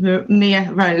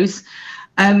 Mia Rose.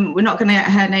 We're not going to get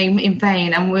her name in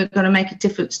vain, and we're going to make a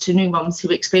difference to new moms who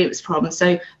experience problems.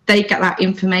 So they get that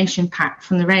information pack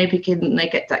from the very beginning, they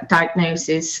get that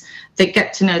diagnosis, they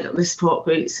get to know that the support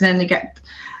groups, and then they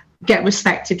get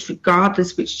respected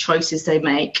regardless which choices they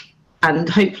make, and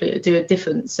hopefully it'll do a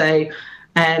difference. So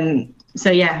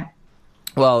yeah.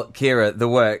 Well, Kira, the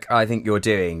work I think you're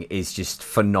doing is just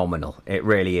phenomenal. It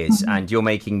really is. And you're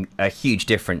making a huge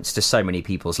difference to so many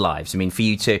people's lives. I mean, for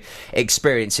you to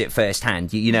experience it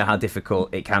firsthand, you know how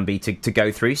difficult it can be to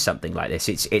go through something like this.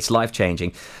 It's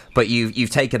life-changing. But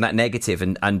you've taken that negative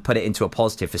and put it into a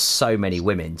positive for so many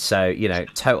women. So,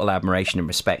 total admiration and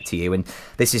respect to you. And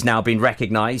this has now been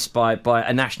recognised by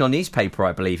a national newspaper,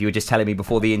 I believe. You were just telling me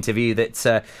before the interview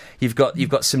that you've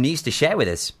got some news to share with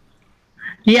us.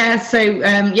 Yeah, so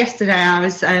yesterday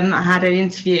I had an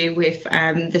interview with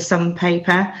the Sun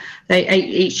paper.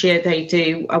 Each year they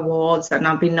do awards, and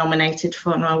I've been nominated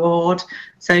for an award.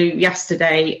 So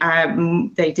yesterday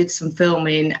they did some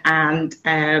filming, and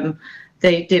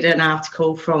they did an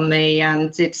article from me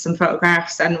and did some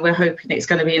photographs, and we're hoping it's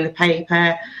going to be in the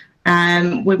paper.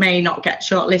 We may not get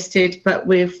shortlisted, but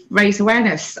we've raised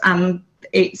awareness, and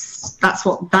that's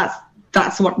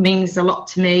that's what means a lot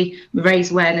to me. We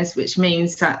raise awareness, which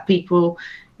means that people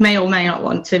may or may not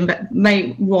want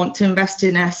to invest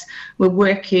in us. We're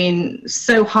working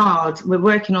so hard. We're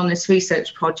working on this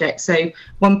research project. So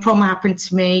when prom happened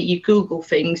to me, you Google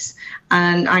things,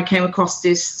 and I came across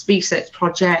this research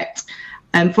project.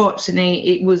 Unfortunately,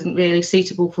 it wasn't really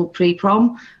suitable for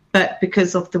pre-prom, but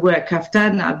because of the work I've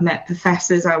done, I've met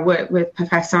professors. I work with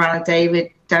Professor Anna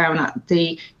David down at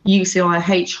the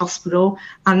UCLH hospital,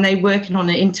 and they're working on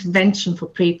an intervention for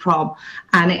pre-prom,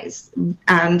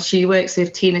 and she works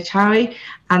with Tina Chari,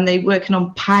 and they're working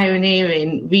on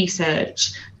pioneering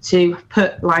research to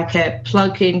put like a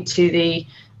plug into the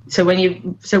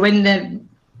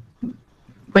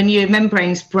when your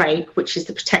membranes break, which is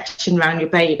the protection around your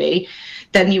baby,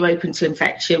 then you're open to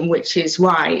infection, which is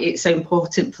why it's so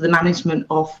important for the management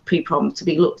of pre-prom to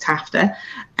be looked after.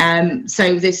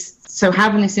 So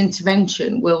having this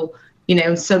intervention will,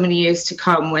 in so many years to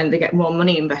come, when they get more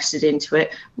money invested into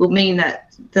it, will mean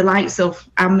that the likes of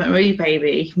Anne-Marie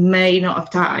baby may not have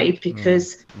died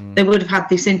because they would have had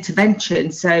this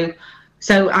intervention. So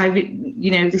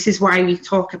this is why we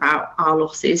talk about our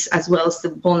losses as well as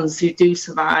the ones who do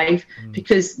survive,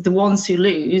 because the ones who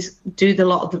lose do a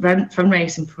lot of the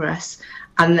fundraising for us,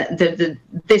 and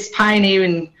this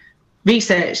pioneering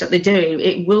research that they do,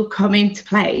 it will come into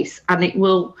place, and it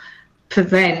will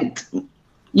prevent,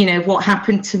 what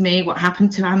happened to me, what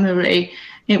happened to Anne-Marie.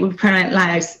 It will prevent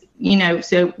lives,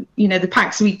 So the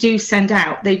packs we do send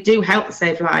out, they do help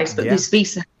save lives, but this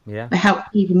research will help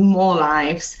even more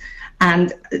lives.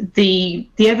 And the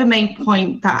other main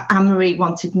point that Anne-Marie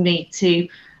wanted me to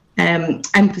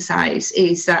emphasise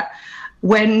is that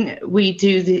when we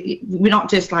do we're not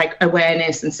just like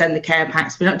awareness and send the care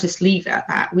packs, we don't just leave it at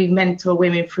that. We mentor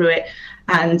women through it,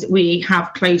 and we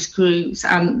have close groups,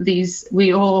 and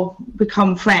we all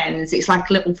become friends. It's like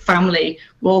a little family.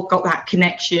 We've all got that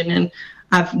connection, and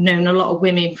I've known a lot of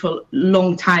women for a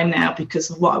long time now because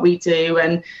of what we do,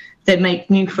 and they make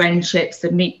new friendships,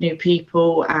 they meet new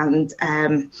people, and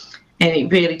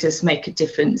it really does make a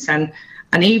difference. And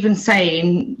even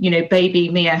saying, baby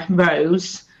Mia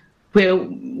Rose will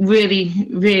really,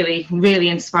 really, really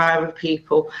inspire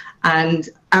people. And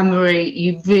Anne-Marie,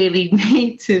 you really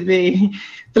need to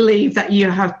believe that you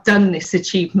have done this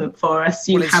achievement for us.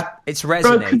 It's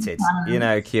resonated,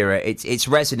 Ciara. It's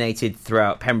resonated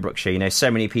throughout Pembrokeshire.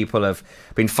 So many people have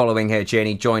been following her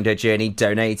journey, joined her journey,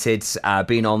 donated,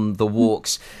 been on the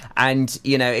walks, and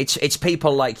it's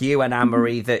people like you and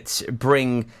Anne-Marie that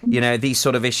bring these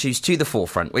sort of issues to the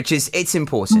forefront, which is it's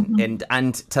important,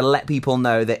 and to let people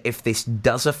know that if this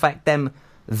does affect them,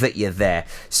 that you're there.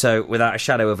 So without a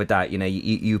shadow of a doubt,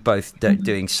 you both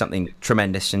doing something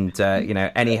tremendous, and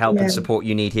any help and support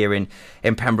you need here in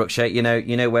Pembrokeshire, you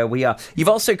know where we are. You've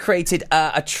also created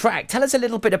a track. Tell us a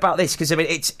little bit about this, because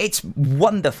it's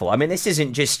wonderful. This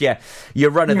isn't just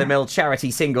your run-of-the-mill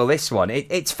charity single. This one,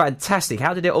 it's fantastic.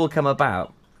 How did it all come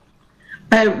about?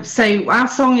 So our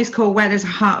song is called Where There's a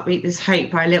Heartbeat, There's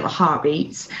Hope by Little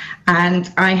Heartbeats.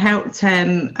 And I helped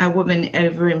a woman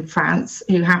over in France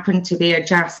who happened to be a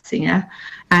jazz singer,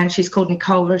 and she's called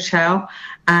Nicole Rochelle.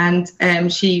 And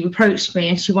she approached me,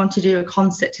 and she wanted to do a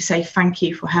concert to say thank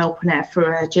you for helping her through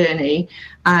her journey.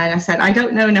 And I said, I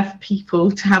don't know enough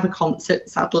people to have a concert,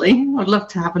 sadly. I'd love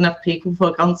to have enough people for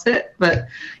a concert, but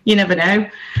you never know.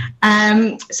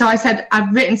 So I said,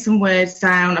 I've written some words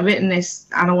down, I've written this,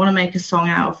 and I want to make a song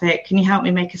out of it. Can you help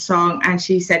me make a song? And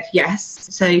she said yes.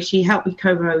 So she helped me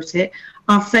co-wrote it.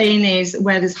 Our saying is,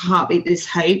 where there's a heartbeat, there's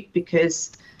hope,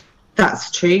 because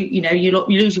that's true. You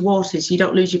lose your waters, you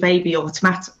don't lose your baby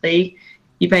automatically.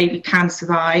 Your baby can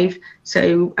survive.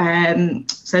 So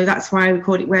that's why we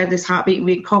called it Where There's Heartbeat.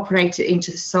 We incorporate it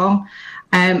into the song.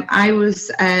 Then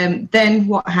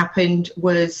what happened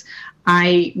was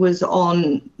I was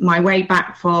on my way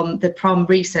back from the prom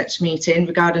research meeting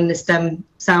regarding the stem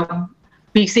cell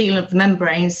resealing of the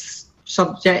membranes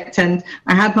subject, and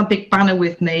I had my big banner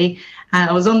with me, and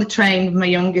I was on the train with my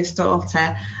youngest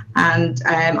daughter, and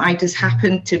I just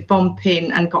happened to bump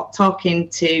in and got talking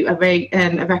to a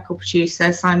record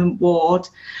producer, Simon Ward.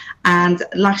 And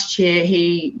last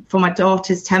year, for my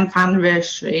daughter's 10th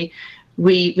anniversary,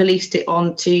 we released it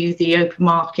onto the open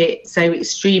market, so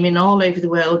it's streaming all over the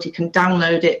world. You can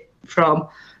download it from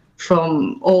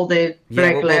all the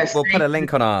regular. We'll put a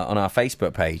link on our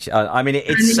Facebook page.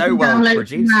 It's so well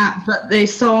produced. But the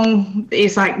song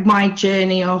is like my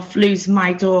journey of losing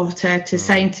my daughter to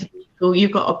saying to people,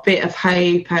 you've got a bit of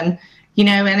hope, and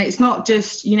and it's not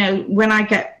just when I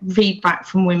get feedback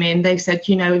from women, they said,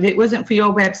 if it wasn't for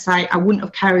your website, I wouldn't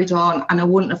have carried on, and I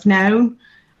wouldn't have known.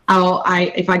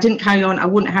 If I didn't carry on, I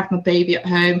wouldn't have my baby at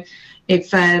home.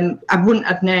 if I wouldn't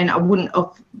have known, I wouldn't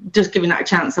have just given that a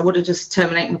chance. I would have just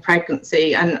terminated my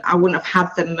pregnancy, and I wouldn't have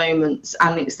had them moments.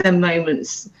 And it's them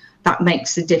moments that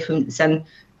makes the difference. And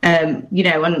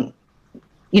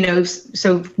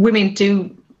so women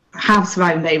do have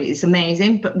surviving babies, it's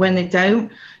amazing. But when they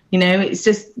don't, it's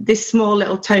just this small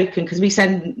little token, because we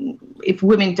send, if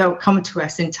women don't come to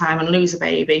us in time and lose a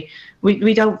baby,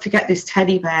 we don't forget this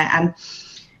teddy bear. And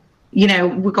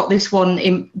we got this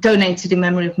one donated in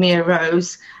memory of Mia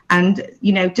Rose. And,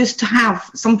 just to have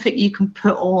something you can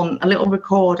put on, a little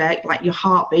recorder, like your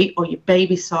heartbeat or your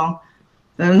baby song,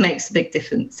 that makes a big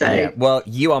difference. So. Yeah, well,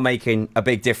 you are making a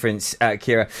big difference,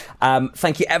 Kira.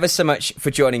 Thank you ever so much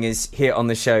for joining us here on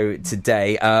the show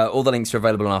today. All the links are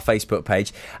available on our Facebook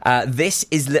page. This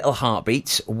is Little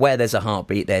Heartbeats. Where there's a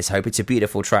heartbeat, there's hope. It's a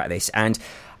beautiful track, this. And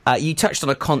you touched on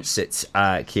a concert,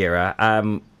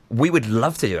 Kira. We would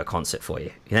love to do a concert for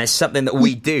you. It's something that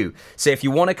we do. So if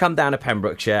you want to come down to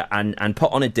Pembrokeshire and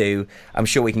put on a do, I'm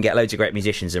sure we can get loads of great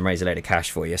musicians and raise a load of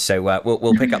cash for you. So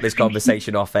we'll pick up this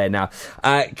conversation off air now.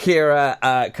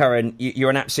 Kira Curran, you're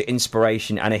an absolute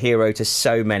inspiration and a hero to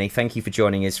so many. Thank you for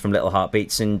joining us from Little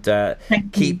Heartbeats, and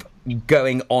keep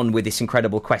going on with this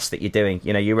incredible quest that you're doing.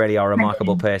 You really are a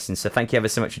remarkable person. So thank you ever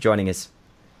so much for joining us.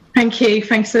 Thank you.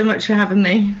 Thanks so much for having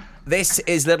me. This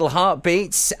is Little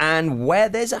Heartbeats, and where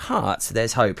there's a heart,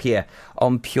 there's hope, here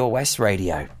on Pure West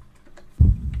Radio.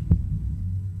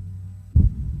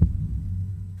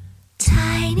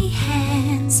 Tiny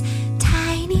hands,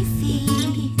 tiny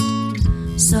feet,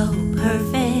 so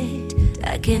perfect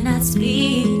I cannot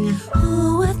speak.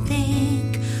 Who would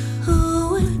think, who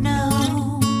would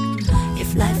know,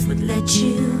 if life would let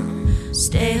you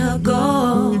stay or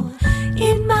go?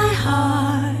 In my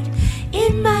heart,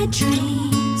 in my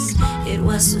dreams, it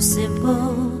was so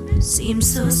simple, seemed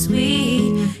so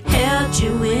sweet. Held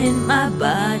you in my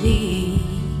body,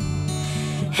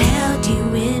 held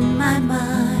you in my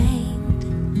mind.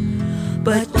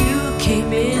 But you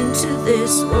came into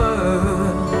this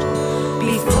world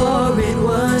before it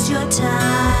was your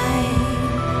time.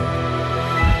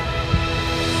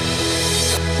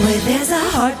 Where there's a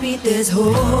heartbeat, there's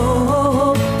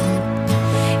hope.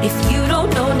 If you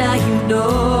don't know, now you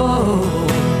know.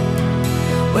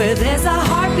 Where there's a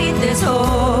heartbeat, there's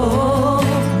hope.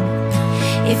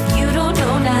 If you don't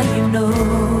know, now you know.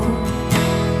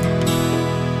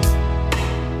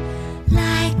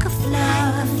 Like a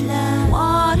flood,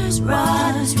 waters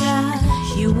rush.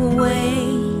 You were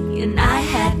away, and I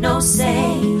had no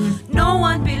say. No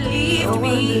one believed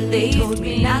me, they told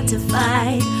me not to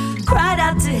fight. Cried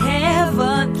out to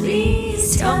heaven,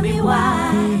 please tell me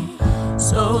why.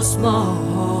 So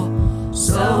small,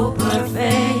 so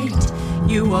perfect,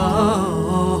 you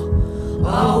are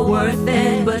all worth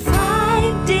it. But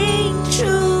finding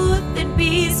truth and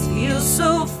peace feels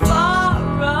so far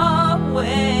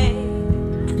away.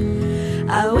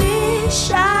 I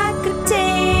wish I could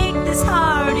take this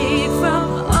heartache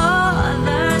from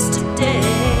others today.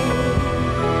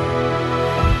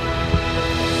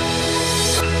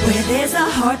 Where there's a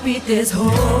heartbeat, there's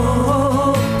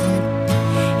hope.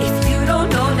 If you don't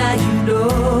know, now you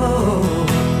know.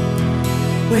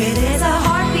 Where there's a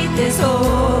heartbeat, there's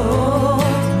hope.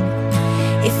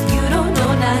 If you don't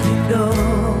know, now you know.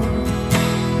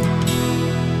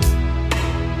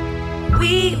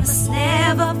 We must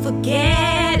never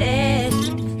forget it,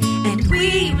 and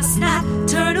we must not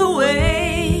turn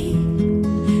away.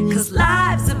 'Cause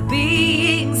lives are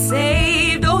being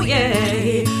saved, oh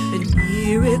yeah, and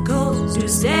miracles to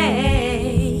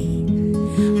say.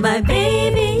 My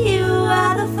baby, you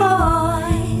are the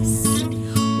voice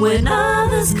when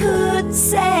others couldn't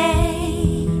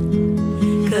say.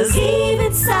 'Cause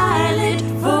even silent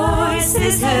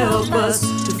voices help us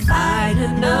to fight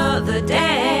another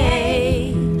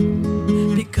day.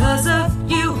 Because of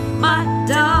you, my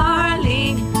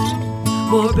darling,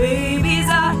 more babies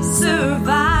are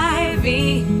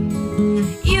surviving.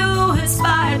 You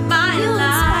inspired my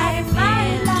life,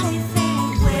 and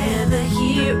whether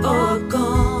here or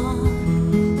gone,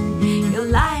 your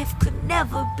life could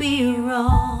never be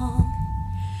wrong.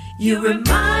 You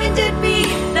reminded me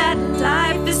that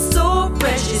life is so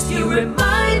precious. You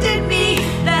reminded me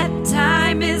that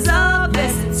time is of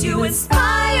essence. You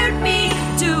inspired me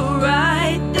to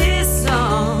write this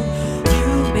song. You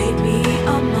made me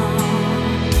a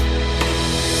mom.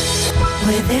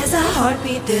 Where there's a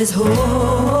heartbeat, there's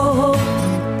hope.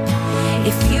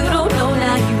 If you don't know,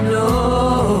 now you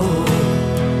know.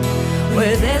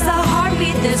 Where there's a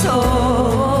heartbeat, there's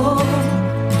hope.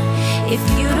 If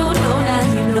you don't know, now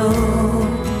you know.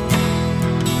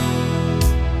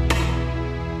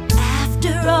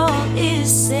 After all is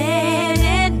said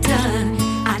and done,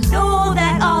 I know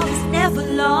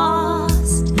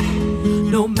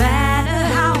No matter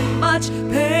how much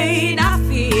pain I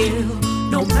feel,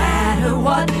 no matter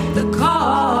what the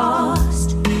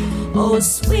cost. Oh,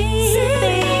 sweet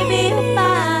baby of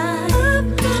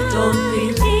mine, don't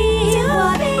believe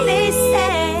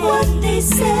what they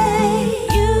say.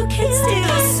 You can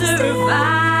still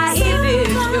survive if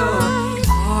your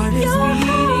heart is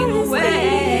beating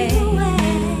away.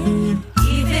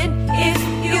 Even if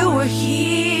you were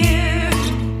here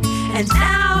and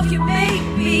now you may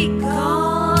be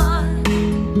gone,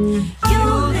 you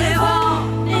live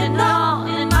on in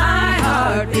my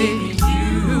heart, baby.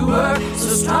 You were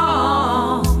so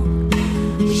strong.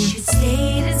 Wish you'd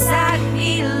stayed inside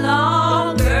me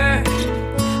longer,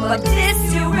 but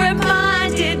this you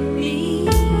reminded me.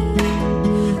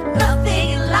 Nothing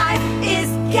in life is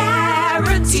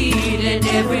guaranteed, and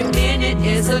every minute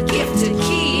is a gift to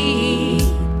keep.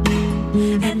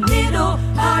 And little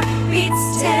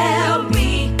heartbeats tell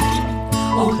me,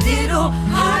 oh, little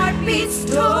heartbeats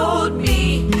told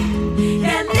me,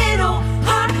 and little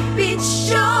heartbeats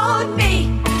showed me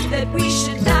that we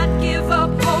should not give up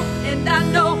hope. And I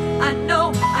know.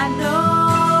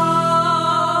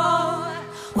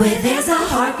 Where there's a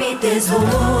heartbeat, there's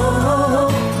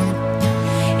hope.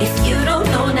 If you don't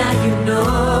know, now you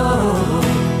know.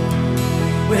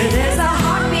 Where there's a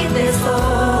heartbeat, there's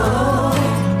hope.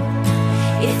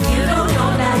 If you don't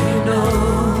know, now you know.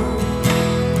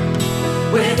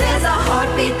 Where there's a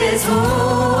heartbeat, there's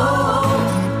hope.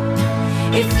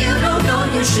 If you don't know,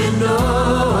 you should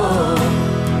know.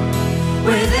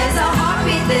 Where there's a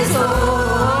heartbeat, there's hope.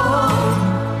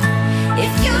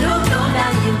 If you don't know,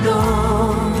 now you know.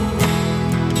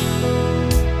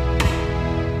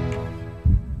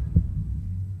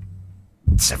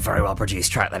 It's a very well produced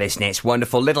track, that isn't it? It's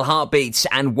wonderful. Little Heartbeats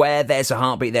and Where There's a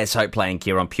Heartbeat, There's Hope, playing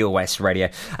here on Pure West Radio.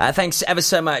 Thanks ever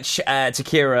so much to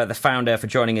Kira, the founder, for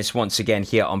joining us once again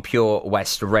here on Pure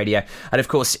West Radio. And of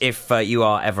course, if you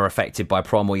are ever affected by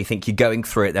prom or you think you're going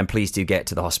through it, then please do get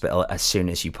to the hospital as soon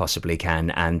as you possibly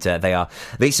can. And they are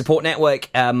the support network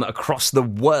across the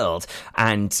world.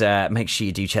 And make sure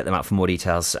you do check them out for more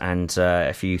details. And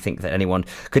if you think that anyone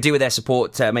could do with their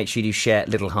support, make sure you do share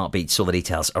Little Heartbeats. All the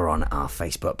details are on our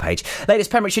Facebook page. Latest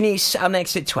Pembrokeshire news up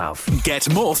next at 12. Get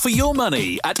more for your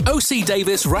money at OC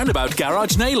Davis Roundabout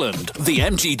Garage Neyland, the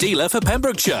MG dealer for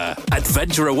Pembrokeshire.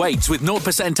 Adventure awaits with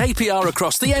 0% APR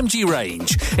across the MG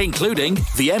range, including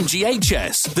the MG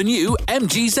HS, the new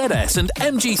MG ZS and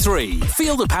MG3.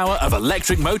 Feel the power of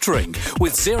electric motoring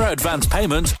with zero advance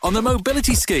payment on the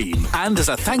mobility scheme. And as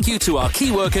a thank you to our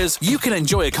key workers, you can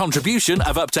enjoy a contribution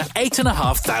of up to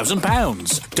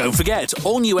 £8,500. Don't forget,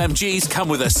 all new MGs come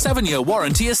with a 7-year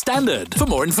warranty as standard. For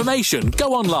more information,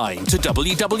 go online to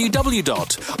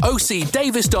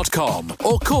www.ocdavis.com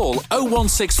or call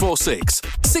 01646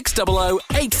 600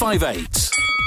 858.